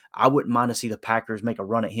underrated. I wouldn't mind to see the Packers make a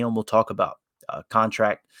run at him. We'll talk about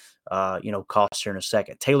contract, costs here in a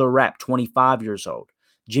second. Taylor Rapp, 25 years old.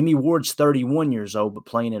 Jimmy Ward's 31 years old, but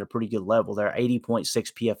playing at a pretty good level. They're 80.6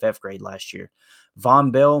 PFF grade last year.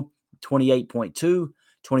 Von Bell, 28.2,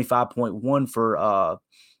 25.1 for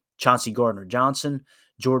Chauncey Gardner-Johnson.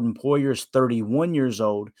 Jordan Poyer is 31 years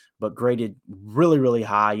old, but graded really, really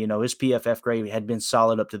high. You know, his PFF grade had been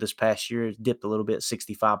solid up to this past year. It dipped a little bit,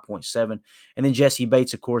 65.7. And then Jesse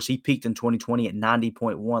Bates, of course, he peaked in 2020 at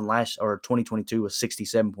 90.1. 2022 was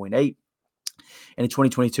 67.8. And in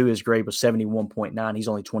 2022, his grade was 71.9. He's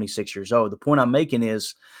only 26 years old. The point I'm making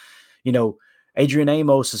is, Adrian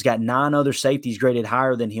Amos has got 9 other safeties graded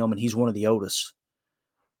higher than him, and he's one of the oldest.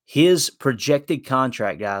 His projected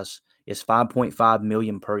contract, guys, is $5.5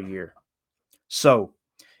 million per year. So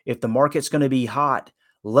if the market's going to be hot,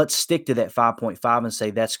 let's stick to that 5.5 and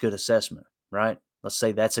say that's good assessment, right? Let's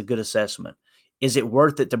say that's a good assessment. Is it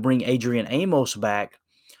worth it to bring Adrian Amos back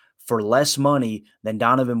for less money than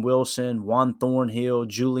Donovan Wilson, Juan Thornhill,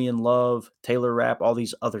 Julian Love, Taylor Rapp, all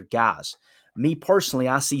these other guys? Me personally,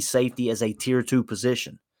 I see safety as a tier 2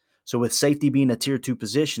 position. So with safety being a tier 2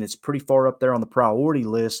 position, it's pretty far up there on the priority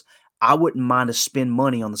list. I wouldn't mind to spend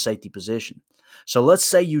money on the safety position. So let's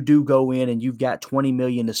say you do go in and you've got $20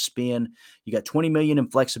 million to spend. You got $20 million in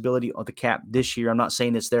flexibility on the cap this year. I'm not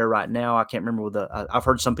saying it's there right now. I can't remember I've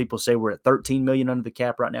heard some people say we're at $13 million under the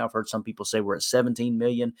cap right now. I've heard some people say we're at $17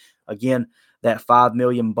 million. Again, that $5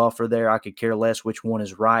 million buffer there, I could care less which one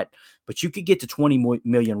is right. But you could get to $20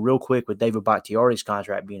 million real quick with David Bakhtiari's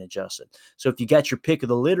contract being adjusted. So if you got your pick of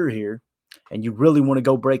the litter here and you really want to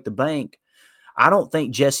go break the bank, I don't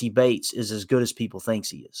think Jesse Bates is as good as people think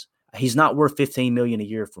he is. He's not worth $15 million a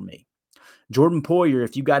year for me. Jordan Poyer,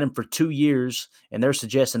 if you got him for 2 years and they're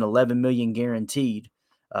suggesting $11 million guaranteed,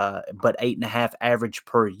 but 8.5 average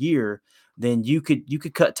per year, then you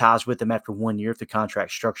could cut ties with him after 1 year if the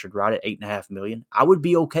contract's structured right at $8.5 million. I would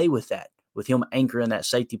be okay with that, with him anchoring that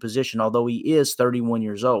safety position, although he is 31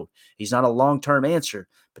 years old. He's not a long-term answer,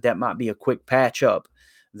 but that might be a quick patch up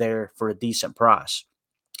there for a decent price.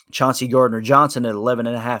 Chauncey Gardner-Johnson at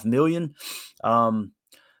 $11.5 million.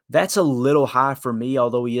 That's a little high for me,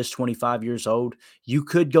 although he is 25 years old. You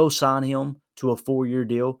could go sign him to a 4-year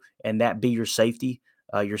deal, and that be your safety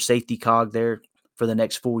cog there for the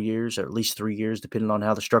next 4 years, or at least 3 years, depending on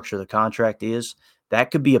how the structure of the contract is.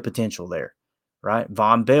 That could be a potential there, right?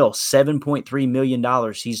 Von Bell, $7.3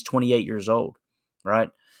 million. He's 28 years old, right?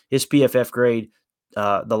 His PFF grade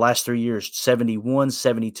the last 3 years, 71,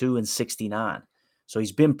 72, and 69. So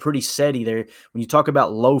he's been pretty steady there. When you talk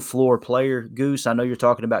about low floor player, Goose, I know you're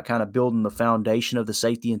talking about kind of building the foundation of the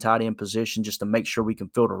safety and tight end position just to make sure we can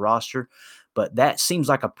fill a roster. But that seems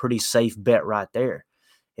like a pretty safe bet right there.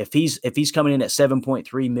 If he's coming in at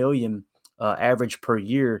 $7.3 million average per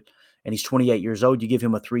year, and he's 28 years old, you give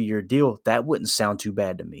him a 3-year deal, that wouldn't sound too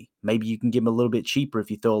bad to me. Maybe you can give him a little bit cheaper if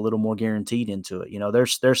you throw a little more guaranteed into it. You know, they're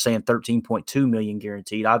saying $13.2 million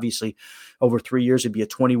guaranteed. Obviously, over 3 years, it'd be a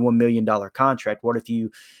 $21 million contract. What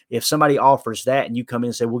if somebody offers that and you come in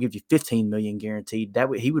and say, we'll give you $15 million guaranteed,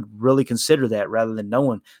 he would really consider that, rather than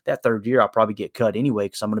knowing that 3rd year I'll probably get cut anyway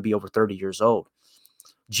because I'm going to be over 30 years old.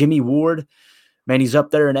 Jimmy Ward, man, he's up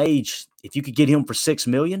there in age. If you could get him for $6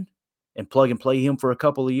 million and plug and play him for a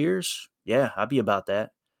couple of years, yeah, I'd be about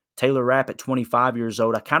that. Taylor Rapp at 25 years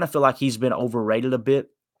old. I kind of feel like he's been overrated a bit.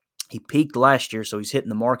 He peaked last year, so he's hitting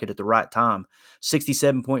the market at the right time.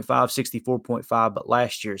 67.5, 64.5, but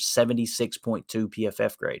last year, 76.2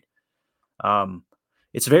 PFF grade.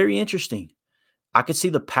 It's very interesting. I could see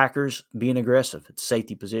the Packers being aggressive at the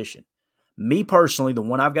safety position. Me personally, the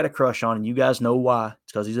one I've got a crush on, and you guys know why,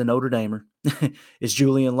 it's because he's a Notre Damer, is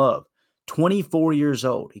Julian Love. 24 years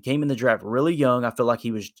old. He came in the draft really young. I feel like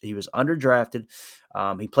he was underdrafted.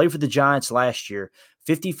 He played for the Giants last year.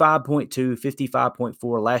 55.2,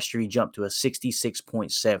 55.4. Last year he jumped to a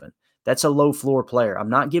 66.7. That's a low floor player. I'm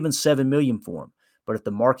not giving $7 million for him, but if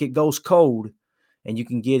the market goes cold and you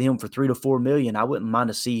can get him for $3 to $4 million, I wouldn't mind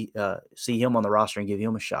to see him on the roster and give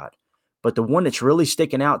him a shot. But the one that's really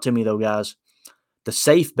sticking out to me, though, guys, the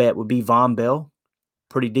safe bet would be Von Bell.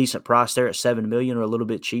 Pretty decent price there at $7 million, or a little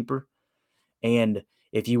bit cheaper. And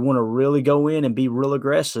if you want to really go in and be real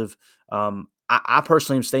aggressive, I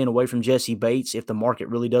personally am staying away from Jesse Bates if the market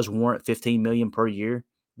really does warrant $15 million per year,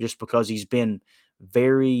 just because he's been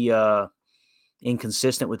very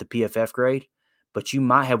inconsistent with the PFF grade. But you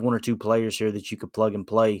might have one or two players here that you could plug and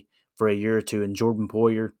play for a year or two, in Jordan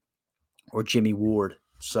Poyer or Jimmy Ward.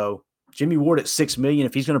 So Jimmy Ward at $6 million,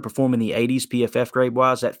 if he's going to perform in the 80s PFF grade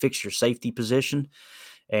wise, that fixes your safety position.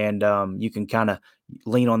 And you can kind of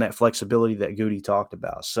lean on that flexibility that Goody talked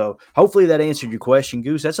about. So hopefully that answered your question,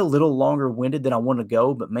 Goose. That's a little longer winded than I want to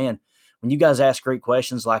go. But, man, when you guys ask great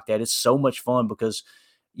questions like that, it's so much fun because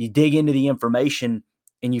you dig into the information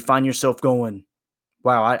and you find yourself going,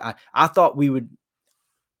 wow, I thought we would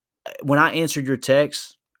 – when I answered your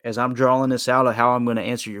text, as I'm drawing this out of how I'm going to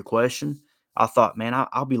answer your question, I thought, man,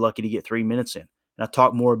 I'll be lucky to get 3 minutes in. And I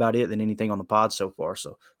talked more about it than anything on the pod so far.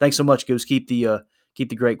 So thanks so much, Goose. Keep the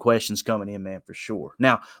great questions coming in, man, for sure.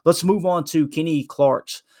 Now, let's move on to Kenny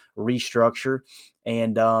Clark's restructure.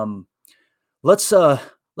 And let's kind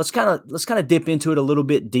of dip into it a little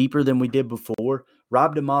bit deeper than we did before.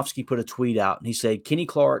 Rob Demovsky put a tweet out, and he said, Kenny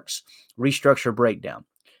Clark's restructure breakdown.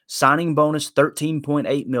 Signing bonus,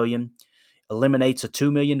 $13.8 million, eliminates a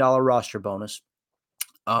 $2 million roster bonus.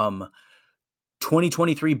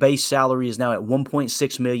 2023 base salary is now at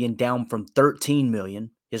 $1.6 million, down from $13 million.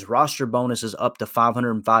 His roster bonus is up to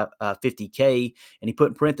 $550K, and he put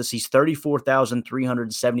in parentheses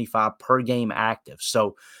 34,375 per game active.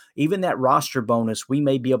 So even that roster bonus, we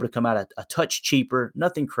may be able to come out a touch cheaper,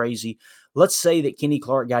 nothing crazy. Let's say that Kenny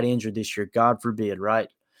Clark got injured this year, God forbid, right?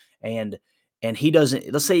 And he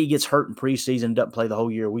doesn't, let's say he gets hurt in preseason and doesn't play the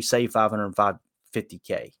whole year. We save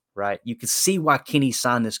 $550K, right? You can see why Kenny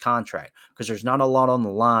signed this contract, because there's not a lot on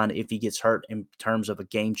the line if he gets hurt in terms of a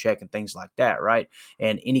game check and things like that, right?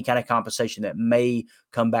 And any kind of compensation that may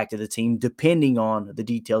come back to the team depending on the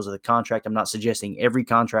details of the contract. I'm not suggesting every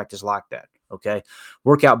contract is like that, okay?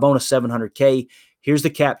 Workout bonus, $700K. Here's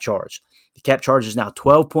the cap charge. The cap charge is now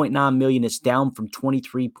 $12.9 million. It's down from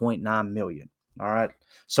 $23.9 million, all right?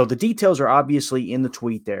 So the details are obviously in the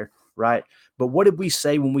tweet there, right? But what did we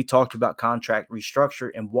say when we talked about contract restructure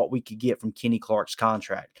and what we could get from Kenny Clark's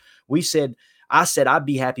contract? I said I'd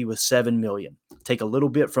be happy with $7 million. Take a little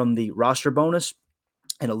bit from the roster bonus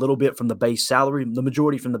and a little bit from the base salary, the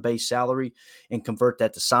majority from the base salary, and convert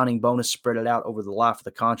that to signing bonus, spread it out over the life of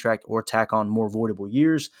the contract, or tack on more voidable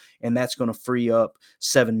years, and that's going to free up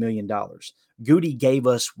 $7 million. Goody gave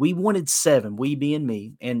us, we wanted 7, we being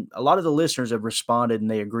me, and a lot of the listeners have responded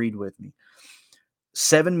and they agreed with me.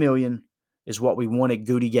 $7 million is what we wanted.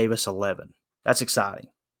 Goody gave us 11. That's exciting.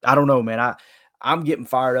 I don't know, man. I'm getting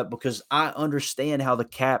fired up because I understand how the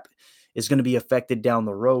cap is going to be affected down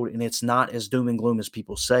the road, and it's not as doom and gloom as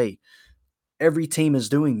people say. Every team is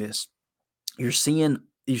doing this. You're seeing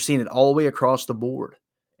it all the way across the board,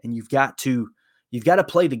 and you've got to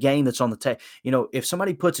play the game that's on the table. If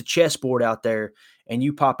somebody puts a chessboard out there and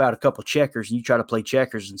you pop out a couple checkers and you try to play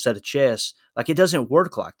checkers instead of chess, like, it doesn't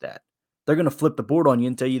work like that. They're going to flip the board on you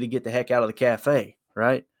and tell you to get the heck out of the cafe,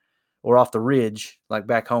 right? Or off the ridge. Like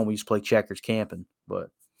back home, we used to play checkers camping, but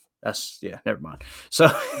never mind. So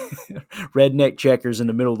redneck checkers in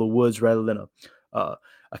the middle of the woods rather than a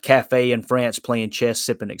cafe in France playing chess,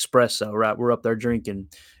 sipping espresso, right? We're up there drinking,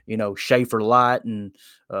 Schaefer Light and,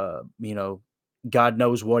 God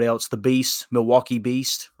knows what else. The Beast, Milwaukee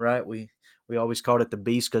Beast, right? We always called it the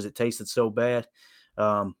Beast because it tasted so bad.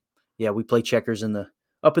 We play checkers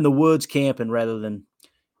up in the woods camping rather than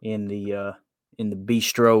in the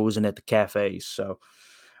bistros and at the cafes. So,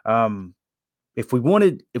 if we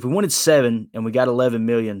wanted 7 and we got 11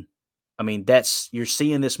 million, I mean, you're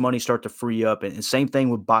seeing this money start to free up. And same thing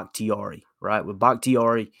with Bakhtiari, right? With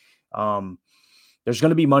Bakhtiari, there's going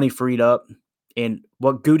to be money freed up. And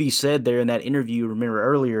what Goody said there in that interview, remember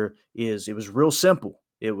earlier, is it was real simple.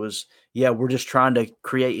 It was, we're just trying to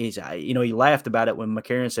create. He laughed about it when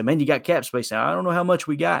McCarron said, man, you got cap space now. I don't know how much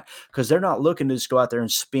we got, because they're not looking to just go out there and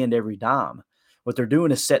spend every dime. What they're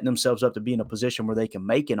doing is setting themselves up to be in a position where they can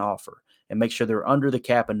make an offer and make sure they're under the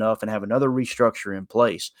cap enough and have another restructure in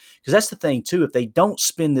place. Because that's the thing, too. If they don't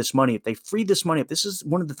spend this money, if they free this money up, this is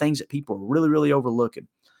one of the things that people are really, really overlooking.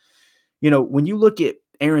 When you look at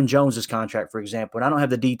Aaron Jones's contract, for example, and I don't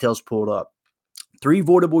have the details pulled up, 3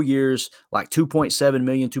 voidable years, like $2.7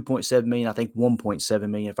 million, I think $1.7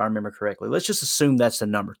 million, if I remember correctly. Let's just assume that's the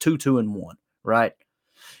number, 2, 2, and 1, right?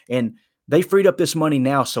 And they freed up this money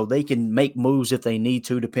now so they can make moves if they need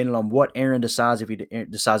to, depending on what Aaron decides, if he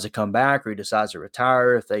decides to come back or he decides to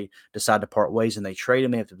retire, if they decide to part ways and they trade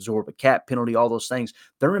him, they have to absorb a cap penalty, all those things.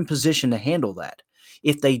 They're in position to handle that.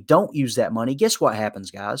 If they don't use that money, guess what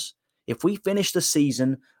happens, guys? If we finish the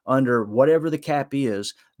season under whatever the cap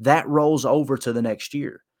is, that rolls over to the next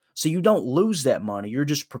year. So you don't lose that money. You're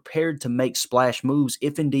just prepared to make splash moves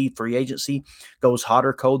if indeed free agency goes hot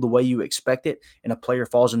or cold the way you expect it, and a player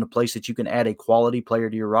falls into place that you can add a quality player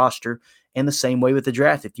to your roster. And the same way with the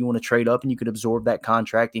draft. If you want to trade up and you could absorb that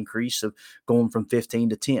contract increase of going from 15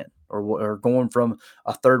 to 10 or going from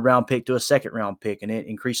a 3rd round pick to a 2nd round pick and it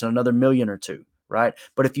increasing another $1 million or $2 million, right?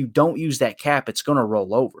 But if you don't use that cap, it's going to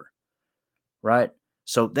roll over. Right?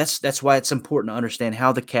 So that's why it's important to understand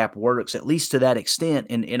how the cap works, at least to that extent.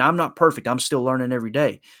 And I'm not perfect. I'm still learning every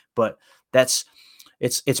day. But it's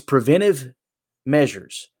preventive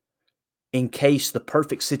measures in case the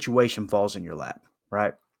perfect situation falls in your lap,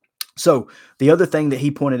 right? So the other thing that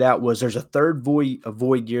he pointed out was there's a 3rd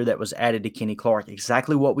void year that was added to Kenny Clark.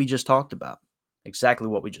 Exactly what we just talked about.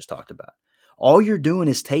 All you're doing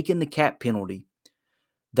is taking the cap penalty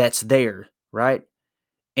that's there, right?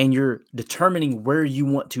 And you're determining where you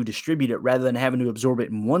want to distribute it rather than having to absorb it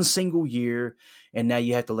in one single year. And now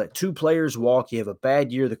you have to let 2 players walk. You have a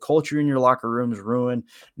bad year. The culture in your locker room is ruined.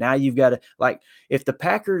 Now you've got to, like, if the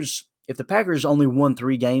Packers only won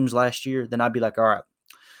 3 games last year, then I'd be like, all right,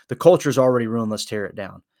 the culture's already ruined. Let's tear it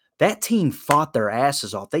down. That team fought their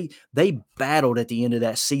asses off. They battled at the end of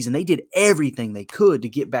that season. They did everything they could to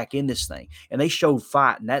get back in this thing, and they showed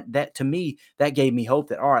fight. And that to me, that gave me hope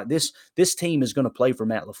that, all right, this team is going to play for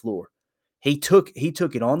Matt LaFleur. He took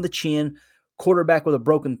it on the chin. Quarterback with a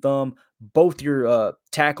broken thumb, both your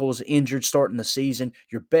tackles injured starting the season,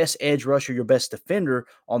 your best edge rusher, your best defender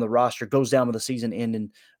on the roster goes down with a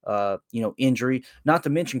season-ending injury. Not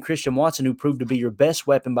to mention Christian Watson, who proved to be your best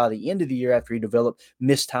weapon by the end of the year after he developed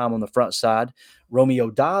missed time on the front side.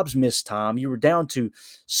 Romeo Doubs missed time. You were down to,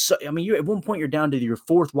 at one point you're down to your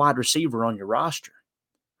 4th wide receiver on your roster,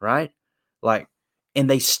 right? And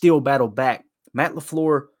they still battled back. Matt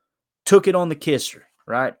LaFleur took it on the kisser,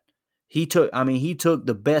 right? He took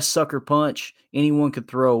the best sucker punch anyone could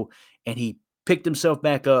throw, and he picked himself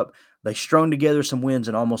back up. They strung together some wins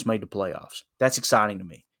and almost made the playoffs. That's exciting to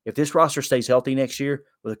me. If this roster stays healthy next year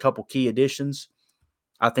with a couple key additions,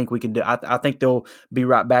 I think we can do. I think they'll be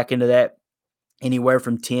right back into that, anywhere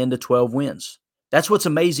from 10 to 12 wins. That's what's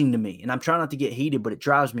amazing to me, and I'm trying not to get heated, but it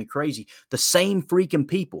drives me crazy. The same freaking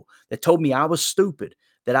people that told me I was stupid,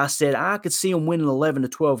 that I said I could see them winning 11 to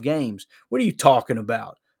 12 games. What are you talking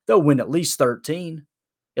about? They'll win at least 13,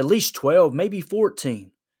 at least 12, maybe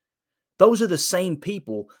 14. Those are the same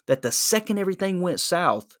people that the second everything went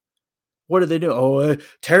south, what did they do? Oh,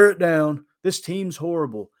 tear it down. This team's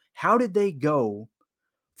horrible. How did they go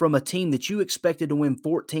from a team that you expected to win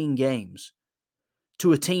 14 games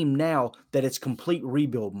to a team now that it's complete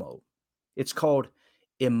rebuild mode. It's called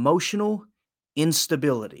emotional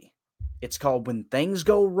instability. It's called when things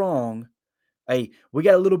go wrong. Hey, we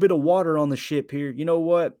got a little bit of water on the ship here. You know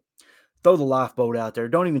what? Throw the lifeboat out there.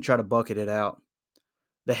 Don't even try to bucket it out.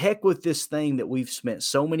 The heck with this thing that we've spent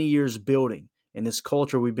so many years building and this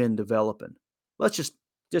culture we've been developing. Let's just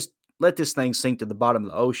let this thing sink to the bottom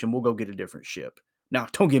of the ocean. We'll go get a different ship. Now,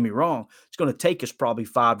 don't get me wrong. It's going to take us probably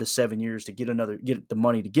 5 to 7 years to get the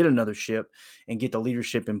money to get another ship and get the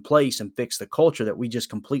leadership in place and fix the culture that we just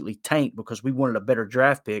completely tanked because we wanted a better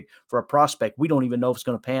draft pick for a prospect we don't even know if it's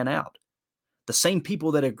going to pan out. The same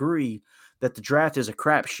people that agree that the draft is a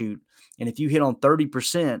crapshoot, and if you hit on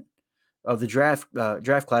 30% of the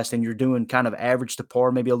draft class, then you're doing kind of average to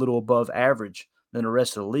par, maybe a little above average than the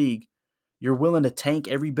rest of the league. You're willing to tank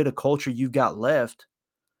every bit of culture you've got left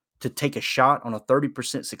to take a shot on a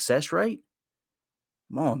 30% success rate?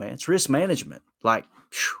 Come on, man. It's risk management. Like,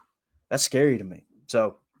 whew, that's scary to me.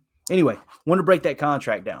 So anyway, want to break that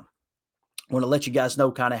contract down. Want to let you guys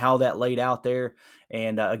know kind of how that laid out there.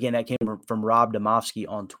 And again, that came from Rob Domofsky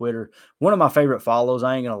on Twitter. One of my favorite follows,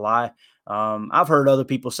 I ain't going to lie. I've heard other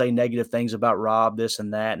people say negative things about Rob, this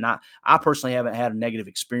and that. And I personally haven't had a negative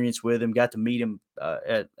experience with him. Got to meet him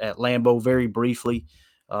at Lambeau very briefly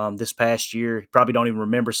this past year. Probably don't even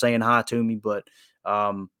remember saying hi to me, but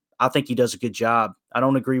I think he does a good job. I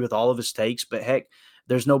don't agree with all of his takes, but heck,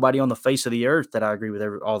 there's nobody on the face of the earth that I agree with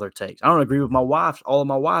all their takes. I don't agree with all of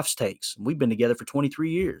my wife's takes. We've been together for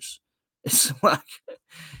 23 years. It's like,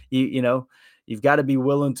 you've got to be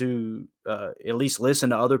willing to at least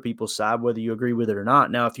listen to other people's side, whether you agree with it or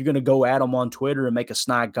not. Now, if you're going to go at them on Twitter and make a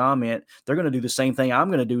snide comment, they're going to do the same thing I'm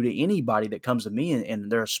going to do to anybody that comes to me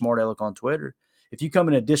and they're a smart aleck on Twitter. If you come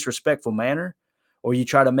in a disrespectful manner or you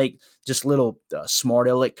try to make just little smart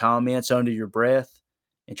aleck comments under your breath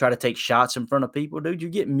and try to take shots in front of people, dude,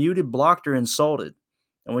 you're getting muted, blocked, or insulted.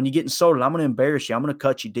 And when you get insulted, I'm going to embarrass you. I'm going to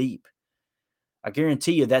cut you deep. I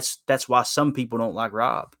guarantee you that's why some people don't like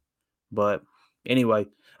Rob. But anyway,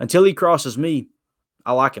 until he crosses me,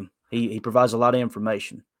 I like him. He provides a lot of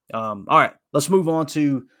information. All right, let's move on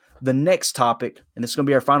to the next topic, and this is going to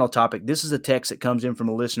be our final topic. This is a text that comes in from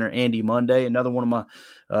a listener, Andy Monday, another one of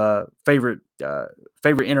my favorite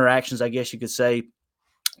interactions, I guess you could say.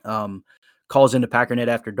 Calls into Packernet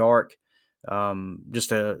After Dark.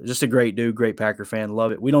 Just a great dude, great Packer fan.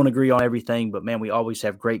 Love it. We don't agree on everything, but man, we always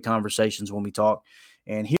have great conversations when we talk.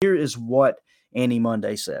 And here is what Andy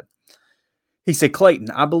Monday said. He said,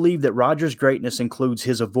 Clayton, I believe that Rodgers' greatness includes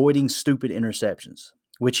his avoiding stupid interceptions,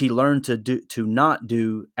 which he learned to not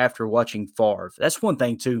do after watching Favre. That's one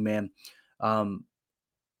thing too, man.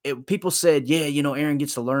 People said, yeah, Aaron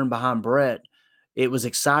gets to learn behind Brett. It was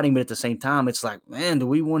exciting, but at the same time, it's like, man, do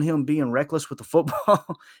we want him being reckless with the football?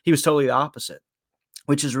 He was totally the opposite,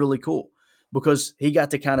 which is really cool because he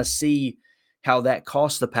got to kind of see how that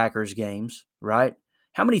cost the Packers games, right?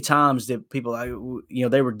 How many times did people,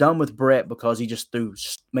 they were done with Brett because he just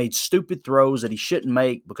made stupid throws that he shouldn't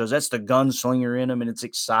make because that's the gunslinger in him and it's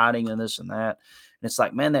exciting and this and that. And it's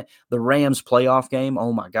like, man, the Rams playoff game,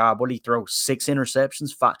 oh my God, what did he throw? 6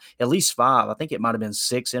 interceptions? 5, at least 5. I think it might have been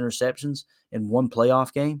 6 interceptions in one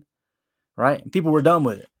playoff game, right? And people were done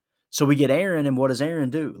with it. So we get Aaron, and what does Aaron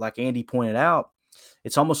do? Like Andy pointed out,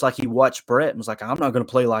 it's almost like he watched Brett and was like, I'm not going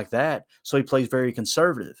to play like that. So he plays very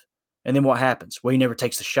conservative. And then what happens? Well, he never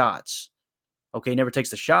takes the shots. Okay, he never takes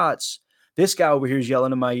the shots. This guy over here is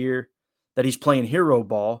yelling in my ear that he's playing hero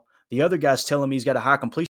ball. The other guy's telling me he's got a high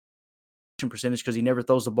completion percentage because he never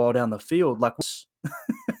throws the ball down the field. Like,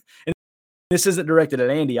 and this isn't directed at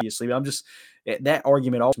Andy, obviously, but that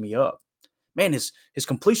argument always me up. Man, his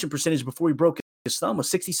completion percentage before he broke his thumb was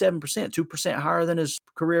 67%, 2% higher than his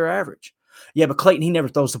career average. Yeah, but Clayton, he never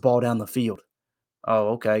throws the ball down the field.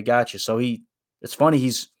 Oh, okay, gotcha. So it's funny,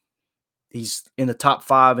 he's in the top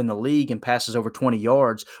 5 in the league and passes over 20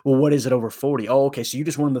 yards. Well, what is it over 40? Oh, okay, so you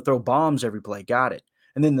just want him to throw bombs every play. Got it.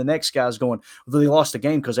 And then the next guy's going, well, they lost the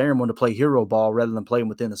game because Aaron wanted to play hero ball rather than playing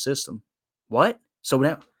within the system. What? So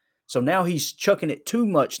now he's chucking it too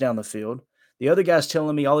much down the field. The other guy's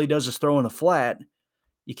telling me all he does is throw in a flat.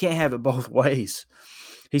 You can't have it both ways.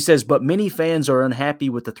 He says, but many fans are unhappy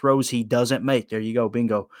with the throws he doesn't make. There you go,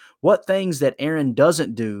 bingo. What things that Aaron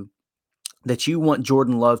doesn't do that you want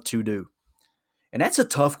Jordan Love to do? And that's a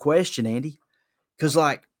tough question, Andy, because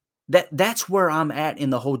like that's where I'm at in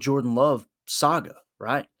the whole Jordan Love saga,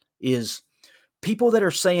 right? Is people that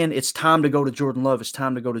are saying it's time to go to Jordan Love, it's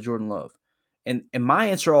time to go to Jordan Love. And my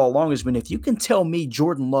answer all along has been, if you can tell me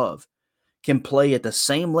Jordan Love can play at the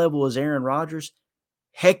same level as Aaron Rodgers,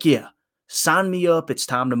 heck yeah, sign me up. It's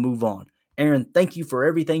time to move on. Aaron, thank you for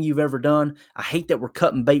everything you've ever done. I hate that we're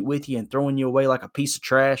cutting bait with you and throwing you away like a piece of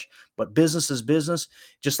trash, but business is business.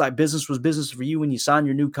 Just like business was business for you when you signed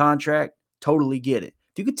your new contract. Totally get it.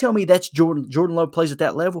 If you could tell me that's Jordan Love plays at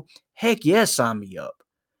that level, heck yes, sign me up.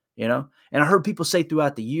 And I heard people say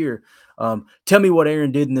throughout the year, tell me what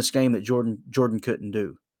Aaron did in this game that Jordan couldn't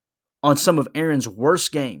do. On some of Aaron's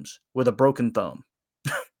worst games with a broken thumb.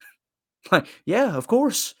 Like, yeah, of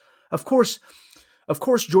course.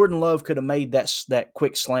 Jordan Love could have made that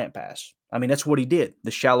quick slant pass. I mean, that's what he did.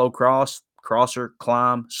 The shallow crosser,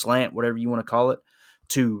 climb, slant, whatever you want to call it,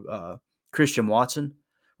 to Christian Watson,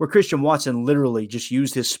 where Christian Watson literally just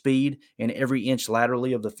used his speed and every inch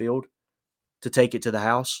laterally of the field to take it to the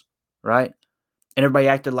house, right? And everybody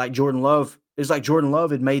acted like Jordan Love. It was like Jordan Love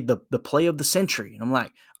had made the play of the century. And I'm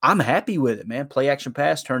like, I'm happy with it, man. Play action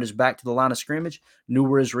pass, turned his back to the line of scrimmage, knew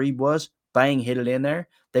where his read was, bang, hit it in there.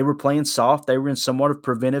 They were playing soft. They were in somewhat of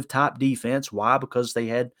preventive type defense. Why? Because they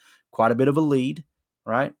had quite a bit of a lead,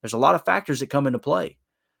 right? There's a lot of factors that come into play.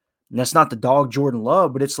 And that's not the dog Jordan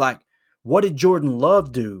Love, but it's like, what did Jordan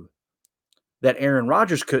Love do that Aaron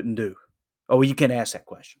Rodgers couldn't do? Oh, well, you can't ask that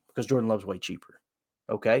question because Jordan Love's way cheaper.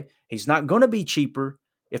 Okay? He's not going to be cheaper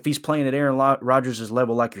if he's playing at Aaron Rodgers'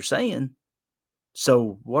 level like you're saying.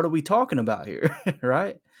 So what are we talking about here,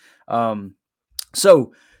 right?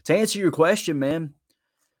 So to answer your question, man,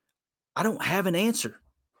 I don't have an answer,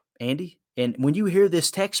 Andy. And when you hear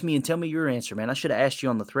this, text me and tell me your answer, man. I should have asked you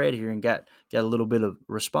on the thread here and got a little bit of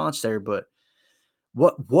response there. But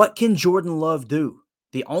what can Jordan Love do?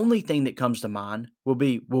 The only thing that comes to mind will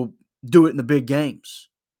do it in the big games.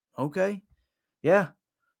 Okay. Yeah,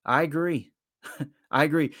 I agree. I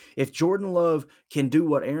agree. If Jordan Love can do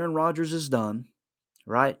what Aaron Rodgers has done,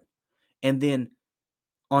 right, and then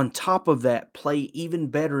on top of that, play even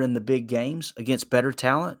better in the big games against better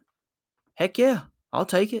talent, heck yeah, I'll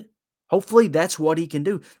take it. Hopefully that's what he can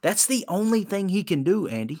do. That's the only thing he can do,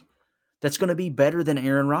 Andy, that's going to be better than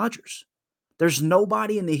Aaron Rodgers. There's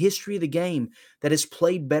nobody in the history of the game that has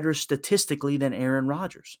played better statistically than Aaron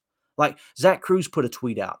Rodgers. Like Zach Cruz put a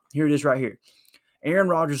tweet out. Here it is right here. Aaron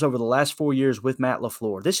Rodgers over the last 4 years with Matt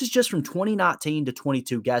LaFleur. This is just from 2019 to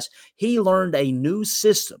 22, guys. He learned a new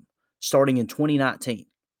system starting in 2019.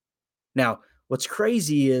 Now, what's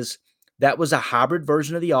crazy is that was a hybrid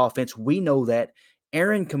version of the offense. We know that.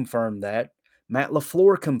 Aaron confirmed that. Matt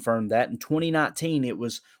LaFleur confirmed that. In 2019, it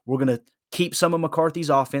was, we're going to keep some of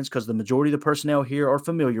McCarthy's offense because the majority of the personnel here are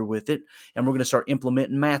familiar with it, and we're going to start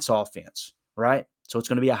implementing Matt's offense, right? So it's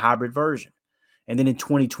going to be a hybrid version. And then in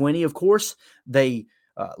 2020, of course, they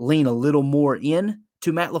lean a little more in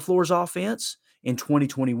to Matt LaFleur's offense. In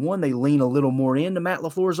 2021, they lean a little more into Matt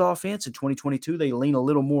LaFleur's offense. In 2022, they lean a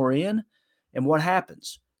little more in. And what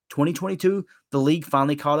happens? 2022, the league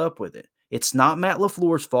finally caught up with it. It's not Matt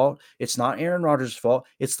LaFleur's fault. It's not Aaron Rodgers' fault.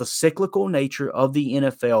 It's the cyclical nature of the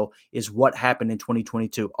NFL is what happened in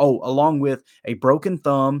 2022. Oh, along with a broken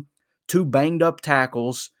thumb, 2 banged up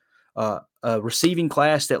tackles, a receiving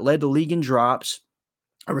class that led the league in drops,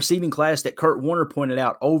 a receiving class that Kurt Warner pointed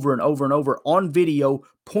out over and over and over on video,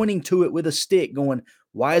 pointing to it with a stick going,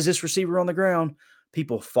 why is this receiver on the ground?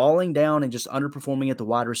 People falling down and just underperforming at the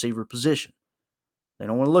wide receiver position. They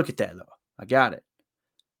don't want to look at that, though. I got it.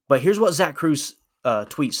 But here's what Zach Cruz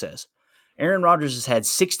tweet says. Aaron Rodgers has had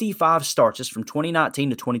 65 starts. It's from 2019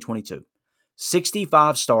 to 2022.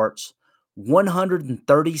 65 starts,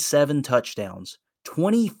 137 touchdowns,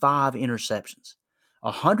 25 interceptions.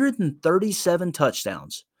 137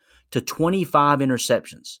 touchdowns to 25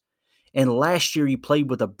 interceptions. And last year he played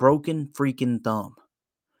with a broken freaking thumb.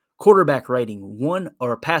 Quarterback rating,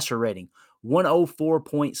 passer rating,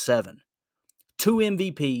 104.7. 2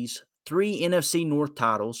 MVPs, 3 NFC North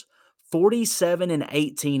titles,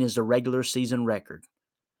 47-18 is the regular season record.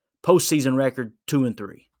 Postseason record,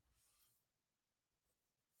 2-3.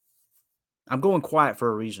 I'm going quiet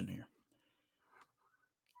for a reason here.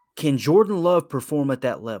 Can Jordan Love perform at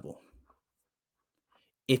that level?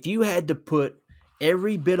 If you had to put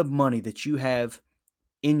every bit of money that you have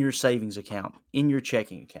in your savings account, in your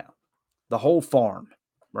checking account, the whole farm,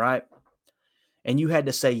 right? And you had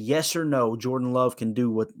to say yes or no, Jordan Love can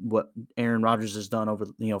do what Aaron Rodgers has done over,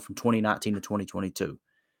 from 2019 to 2022.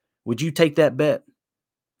 Would you take that bet?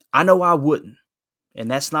 I know I wouldn't.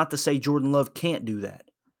 And that's not to say Jordan Love can't do that.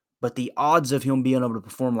 But the odds of him being able to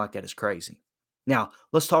perform like that is crazy. Now,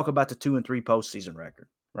 let's talk about the 2-3 postseason record,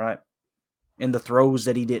 right? And the throws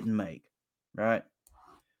that he didn't make, right?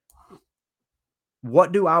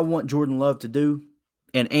 What do I want Jordan Love to do?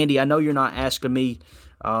 And Andy, I know you're not asking me,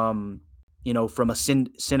 from a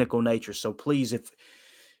cynical nature. So please,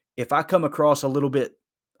 if I come across a little bit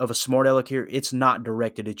of a smart aleck here, it's not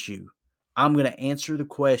directed at you. I'm going to answer the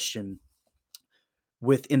question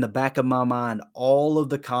with, in the back of my mind, all of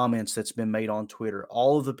the comments that's been made on Twitter,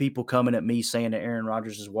 all of the people coming at me saying that Aaron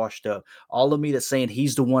Rodgers is washed up, all of me that's saying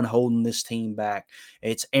he's the one holding this team back.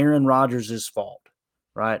 It's Aaron Rodgers' fault,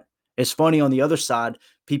 right? It's funny, on the other side,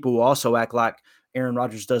 people will also act like Aaron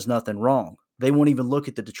Rodgers does nothing wrong. They won't even look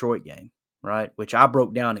at the Detroit game, right? Which I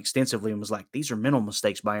broke down extensively and was like, these are mental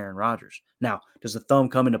mistakes by Aaron Rodgers. Now, does the thumb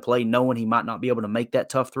come into play knowing he might not be able to make that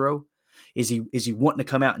tough throw? Is he wanting to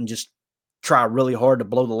come out and just try really hard to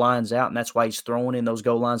blow the lines out, and that's why he's throwing in those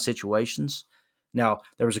goal line situations? Now,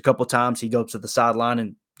 there was a couple of times he goes to the sideline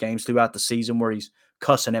in games throughout the season where he's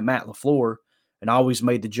cussing at Matt LaFleur, and I always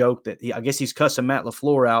made the joke that I guess he's cussing Matt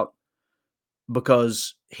LaFleur out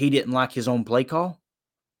because he didn't like his own play call.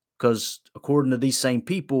 Because according to these same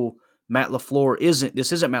people, Matt LaFleur isn't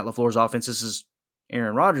Matt LaFleur's offense. This is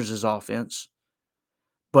Aaron Rodgers' offense.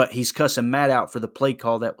 But he's cussing Matt out for the play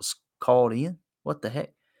call that was called in. What the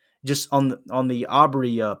heck? Just on the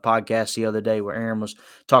Aubrey podcast the other day, where Aaron was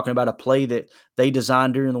talking about a play that they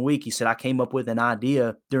designed during the week. He said, I came up with an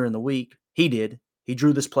idea during the week. He did. He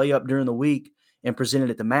drew this play up during the week and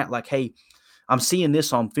presented it to Matt like, hey, I'm seeing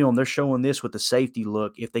this on film. They're showing this with the safety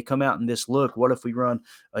look. If they come out in this look, what if we run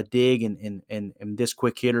a dig and this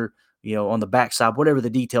quick hitter, on the backside, whatever the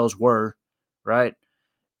details were, right?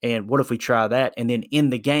 And what if we try that? And then in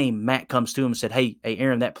the game, Matt comes to him and said, hey,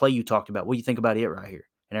 Aaron, that play you talked about, what do you think about it right here?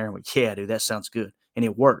 And Aaron went, yeah, dude, that sounds good. And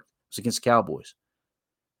it worked. It was against the Cowboys,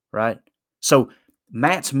 right? So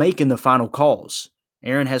Matt's making the final calls.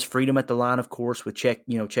 Aaron has freedom at the line, of course, with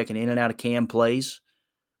checking in and out of cam plays,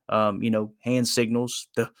 hand signals,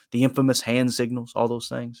 the infamous hand signals, all those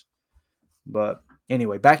things. But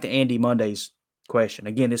anyway, back to Andy Monday's question.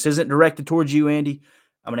 Again, this isn't directed towards you, Andy.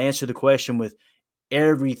 I'm going to answer the question with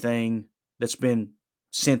everything that's been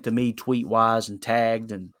sent to me tweet-wise and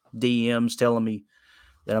tagged and DMs telling me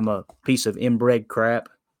that I'm a piece of inbred crap,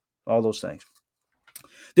 all those things.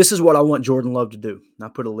 This is what I want Jordan Love to do. And I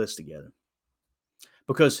put a list together.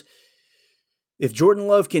 Because if Jordan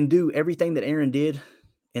Love can do everything that Aaron did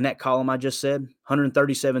in that column I just said,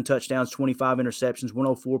 137 touchdowns, 25 interceptions,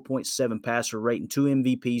 104.7 passer rating, 2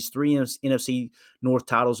 MVPs, 3 NFC North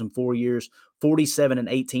titles in 4 years,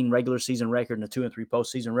 47-18 regular season record, and a 2-3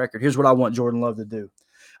 postseason record. Here's what I want Jordan Love to do.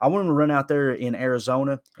 I want him to run out there in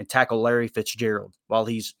Arizona and tackle Larry Fitzgerald while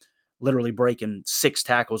he's literally breaking 6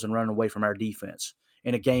 tackles and running away from our defense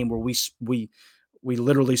in a game where we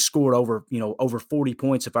literally scored over 40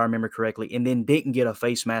 points, if I remember correctly, and then didn't get a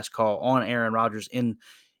face mask call on Aaron Rodgers in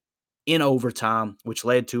overtime, which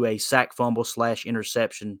led to a sack fumble /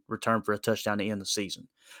 interception return for a touchdown to end the season.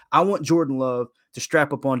 I want Jordan Love to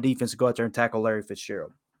strap up on defense and go out there and tackle Larry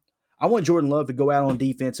Fitzgerald. I want Jordan Love to go out on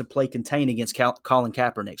defense and play contain against Colin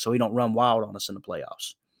Kaepernick so he don't run wild on us in the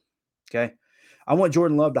playoffs. Okay? I want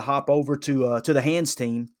Jordan Love to hop over to the hands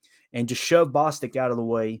team and just shove Bostic out of the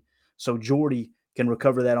way so Jordy can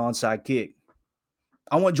recover that onside kick.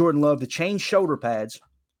 I want Jordan Love to change shoulder pads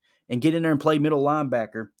and get in there and play middle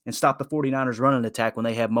linebacker and stop the 49ers running attack when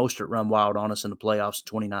they have Mostert run wild on us in the playoffs in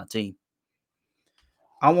 2019.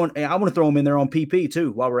 I want to throw him in there on PP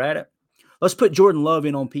too while we're at it. Let's put Jordan Love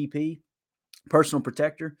in on PP, personal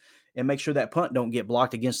protector, and make sure that punt don't get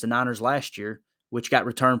blocked against the Niners last year, which got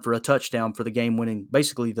returned for a touchdown for the game-winning,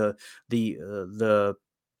 basically the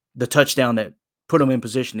touchdown that put them in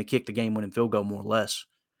position to kick the game-winning field goal, more or less.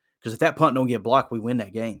 Because if that punt don't get blocked, we win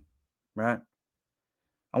that game, right?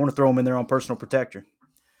 I want to throw him in there on personal protector.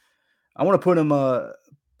 I want him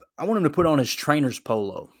to put on his trainer's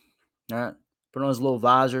polo, all right? Put on his little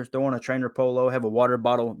visor, throw on a trainer polo, have a water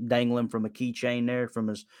bottle dangling from a keychain there from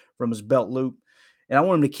his belt loop. And I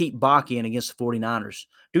want him to keep Bach in against the 49ers.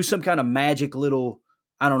 Do some kind of magic little,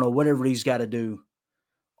 I don't know, whatever he's got to do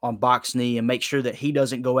on Bach's knee and make sure that he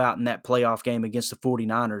doesn't go out in that playoff game against the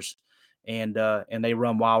 49ers and they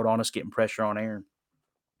run wild on us, getting pressure on Aaron.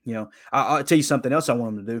 I'll tell you something else I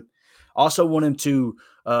want him to do. I also want him to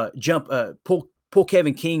pull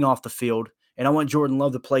Kevin King off the field. And I want Jordan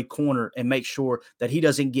Love to play corner and make sure that he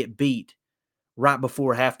doesn't get beat right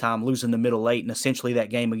before halftime, losing the middle 8, and essentially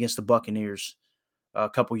that game against the Buccaneers a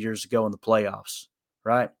couple years ago in the playoffs,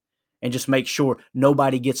 right? And just make sure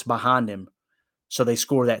nobody gets behind him so they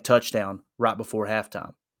score that touchdown right before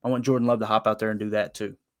halftime. I want Jordan Love to hop out there and do that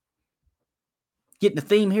too. Getting the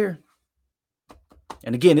theme here.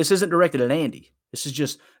 And again, this isn't directed at Andy. This is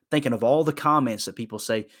just thinking of all the comments that people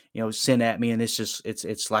say, send at me, and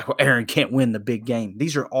it's like, well, Aaron can't win the big game.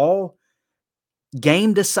 These are all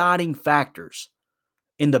game-deciding factors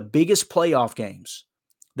in the biggest playoff games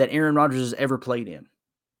that Aaron Rodgers has ever played in,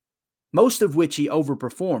 most of which he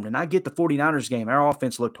overperformed. And I get the 49ers game. Our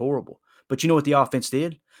offense looked horrible. But you know what the offense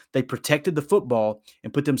did? They protected the football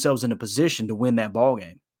and put themselves in a position to win that ball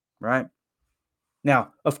game, right?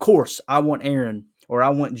 Now, of course, I want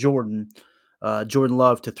Jordan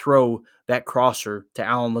Love to throw that crosser to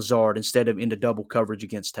Allen Lazard instead of into double coverage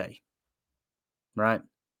against Tay, right?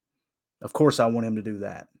 Of course, I want him to do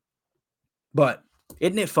that. But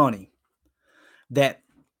isn't it funny that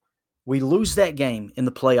we lose that game in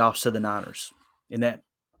the playoffs to the Niners in that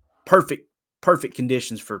perfect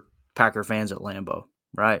conditions for Packer fans at Lambeau,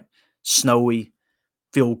 right? Snowy,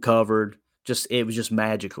 field covered, it was just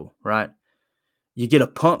magical, right? You get a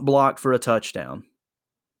punt block for a touchdown.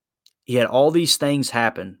 He had all these things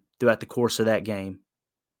happen throughout the course of that game,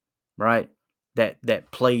 right?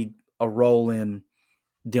 That played a role in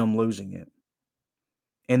them losing it.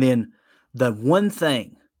 And then the one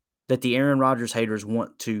thing that the Aaron Rodgers haters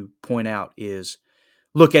want to point out is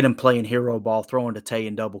look at him playing hero ball, throwing to Tay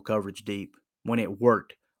in double coverage deep when it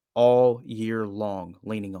worked all year long,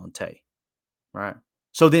 leaning on Tay, right?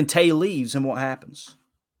 So then Tay leaves, and what happens?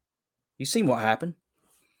 You seen what happened.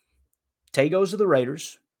 Tay goes to the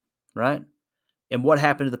Raiders, right? And what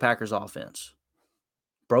happened to the Packers offense?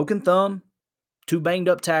 Broken thumb, 2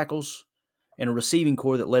 banged-up tackles, and a receiving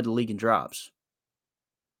core that led the league in drops.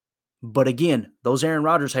 But again, those Aaron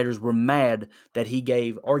Rodgers haters were mad that he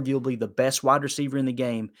gave arguably the best wide receiver in the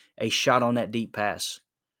game a shot on that deep pass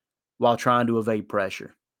while trying to evade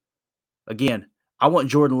pressure. Again, I want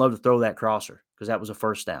Jordan Love to throw that crosser because that was a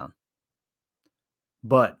first down.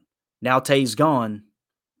 But now Tay's gone,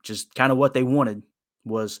 which is kind of what they wanted,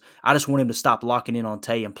 I just want him to stop locking in on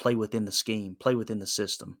Tay and play within the scheme, play within the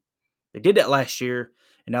system. They did that last year,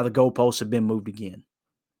 and now the goalposts have been moved again.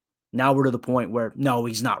 Now we're to the point where, no,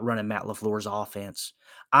 he's not running Matt LaFleur's offense.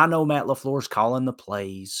 I know Matt LaFleur's calling the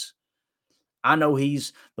plays. I know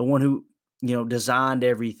he's the one who, designed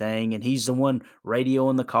everything, and he's the one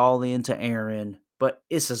radioing the call in to Aaron. But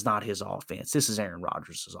this is not his offense. This is Aaron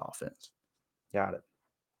Rodgers' offense. Got it.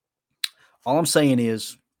 All I'm saying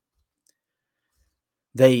is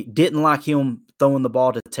they didn't like him throwing the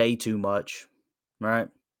ball to Tay too much, right?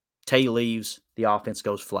 Tay leaves, the offense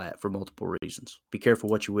goes flat for multiple reasons. Be careful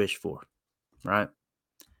what you wish for, right?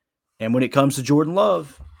 And when it comes to Jordan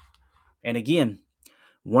Love, and again,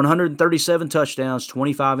 137 touchdowns,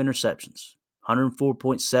 25 interceptions,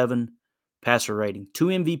 104.7 passer rating, 2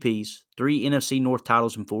 MVPs, 3 NFC North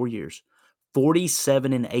titles in 4 years,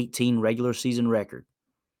 47-18 regular season record,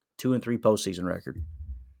 2-3 postseason record.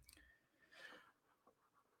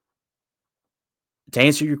 To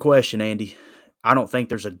answer your question, Andy, I don't think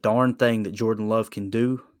there's a darn thing that Jordan Love can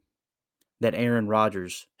do that Aaron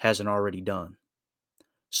Rodgers hasn't already done.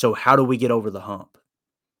 So how do we get over the hump?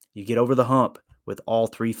 You get over the hump with all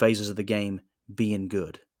 3 phases of the game being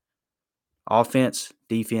good. Offense,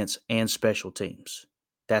 defense, and special teams.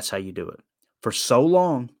 That's how you do it. For so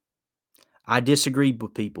long, I disagreed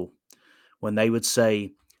with people when they would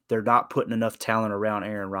say they're not putting enough talent around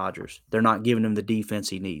Aaron Rodgers. They're not giving him the defense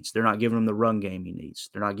he needs. They're not giving him the run game he needs.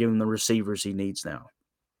 They're not giving him the receivers he needs now.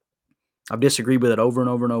 I've disagreed with it over and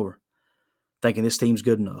over and over, thinking this team's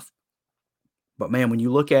good enough. But, man, when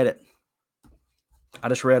you look at it, I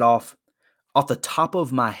just read off the top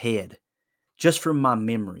of my head, just from my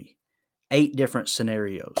memory, 8 different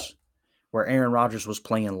scenarios where Aaron Rodgers was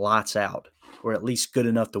playing lights out or at least good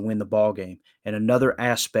enough to win the ball game. And another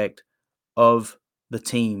aspect of the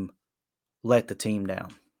team let the team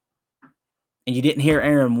down. And you didn't hear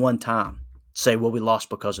Aaron one time say, well, we lost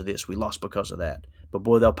because of this, we lost because of that. But,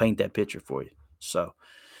 boy, they'll paint that picture for you. So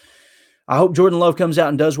I hope Jordan Love comes out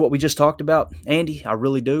and does what we just talked about, Andy. I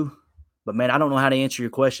really do. But, man, I don't know how to answer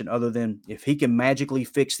your question other than if he can magically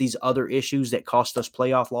fix these other issues that cost us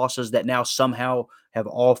playoff losses that now somehow have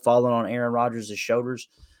all fallen on Aaron Rodgers' shoulders.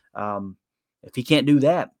 If he can't do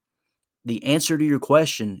that, the answer to your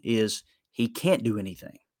question is he can't do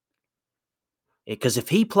anything. Because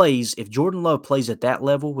if Jordan Love plays at that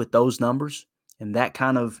level with those numbers and that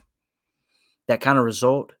kind of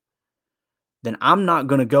result, then I'm not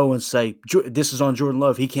going to go and say, this is on Jordan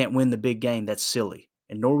Love, he can't win the big game. That's silly.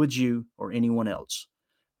 And nor would you or anyone else.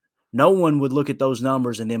 No one would look at those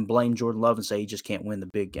numbers and then blame Jordan Love and say he just can't win the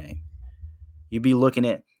big game. You'd be looking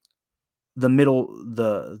at the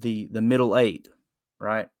middle 8,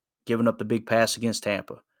 right? Giving up the big pass against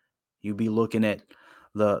Tampa. You'd be looking at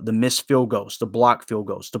the missed field goals, the blocked field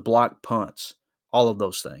goals, the blocked punts, all of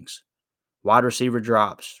those things. Wide receiver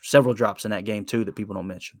drops, several drops in that game too that people don't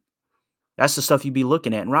mention. That's the stuff you'd be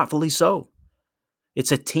looking at, and rightfully so.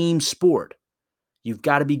 It's a team sport. You've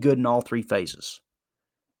got to be good in all 3 phases.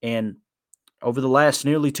 And over the last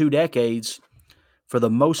nearly 2 decades, for the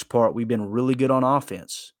most part, we've been really good on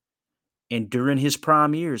offense. And during his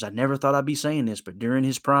prime years, I never thought I'd be saying this, but during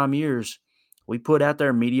his prime years, we put out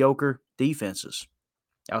there mediocre defenses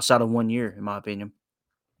outside of 1 year, in my opinion.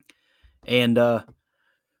 And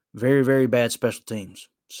very, very bad special teams.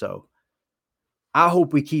 So I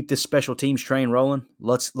hope we keep this special teams train rolling.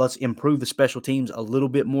 Let's improve the special teams a little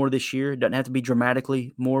bit more this year. It doesn't have to be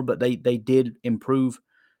dramatically more, but they did improve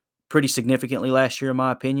pretty significantly last year, in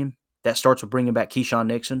my opinion. That starts with bringing back Keyshawn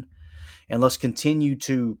Nixon. And let's continue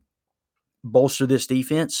to bolster this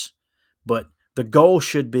defense. But the goal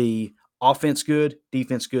should be offense good,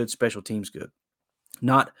 defense good, special teams good.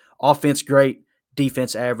 Not offense great,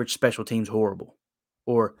 defense average, special teams horrible.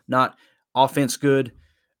 Or not offense good,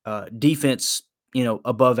 defense,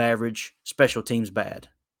 above average, special teams bad.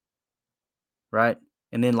 Right?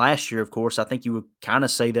 And then last year, of course, I think you would kind of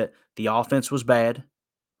say that the offense was bad,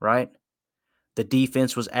 right? The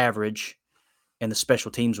defense was average, and the special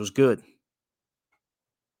teams was good.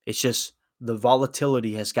 It's just the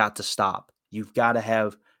volatility has got to stop. You've got to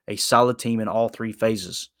have a solid team in all three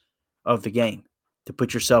phases of the game to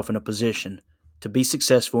put yourself in a position to be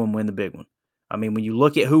successful and win the big one. I mean, when you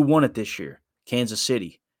look at who won it this year, Kansas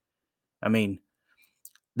City, I mean,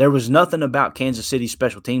 there was nothing about Kansas City's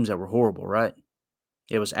special teams that were horrible, right?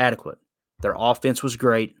 It was adequate. Their offense was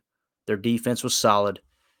great. Their defense was solid.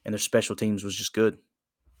 And their special teams was just good.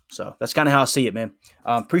 So that's kind of how I see it, man.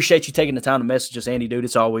 Appreciate you taking the time to message us, Andy, dude.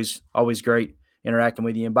 It's always great interacting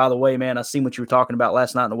with you. And by the way, man, I seen what you were talking about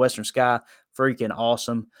last night in the Western Sky. Freaking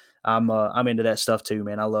awesome. I'm into that stuff too,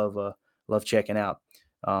 man. I love checking out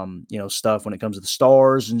stuff when it comes to the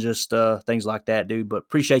stars and just things like that, dude. But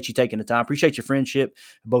appreciate you taking the time. Appreciate your friendship,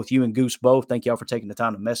 both you and Goose both. Thank y'all for taking the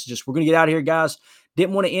time to message us. We're gonna get out of here, guys.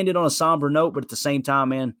 Didn't want to end it on a somber note, but at the same time,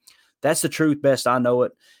 man, that's the truth best I know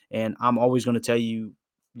it. And I'm always going to tell you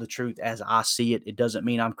the truth as I see it. It doesn't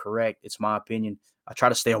mean I'm correct. It's my opinion. I try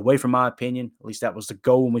to stay away from my opinion. At least that was the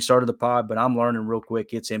goal when we started the pod, but I'm learning real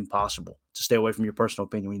quick. It's impossible to stay away from your personal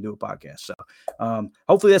opinion when you do a podcast. So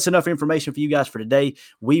hopefully that's enough information for you guys for today.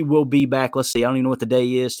 We will be back. Let's see. I don't even know what the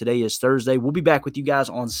day is. Today is Thursday. We'll be back with you guys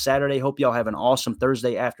on Saturday. Hope y'all have an awesome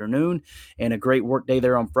Thursday afternoon and a great work day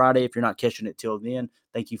there on Friday. If you're not catching it till then,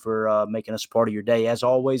 thank you for making us part of your day. As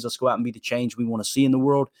always, let's go out and be the change we want to see in the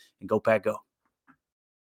world, and go Pack Go.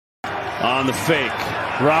 On the fake,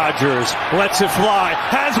 Rodgers lets it fly,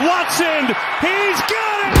 has Watson, he's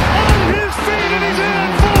got it on his feet and he's in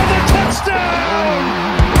for the touchdown!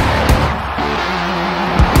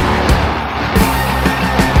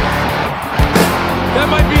 That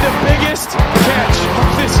might be the biggest catch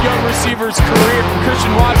of this young receiver's career.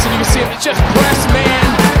 Christian Watson, you can see him, it's just press man.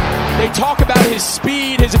 They talk about his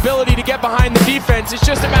speed, his ability to get behind the defense. It's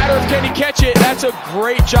just a matter of can he catch it. That's a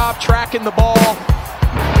great job tracking the ball.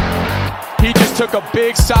 He just took a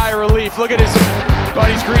big sigh of relief. Look at his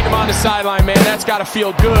buddies greeting him on the sideline, man. That's got to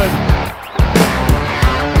feel good.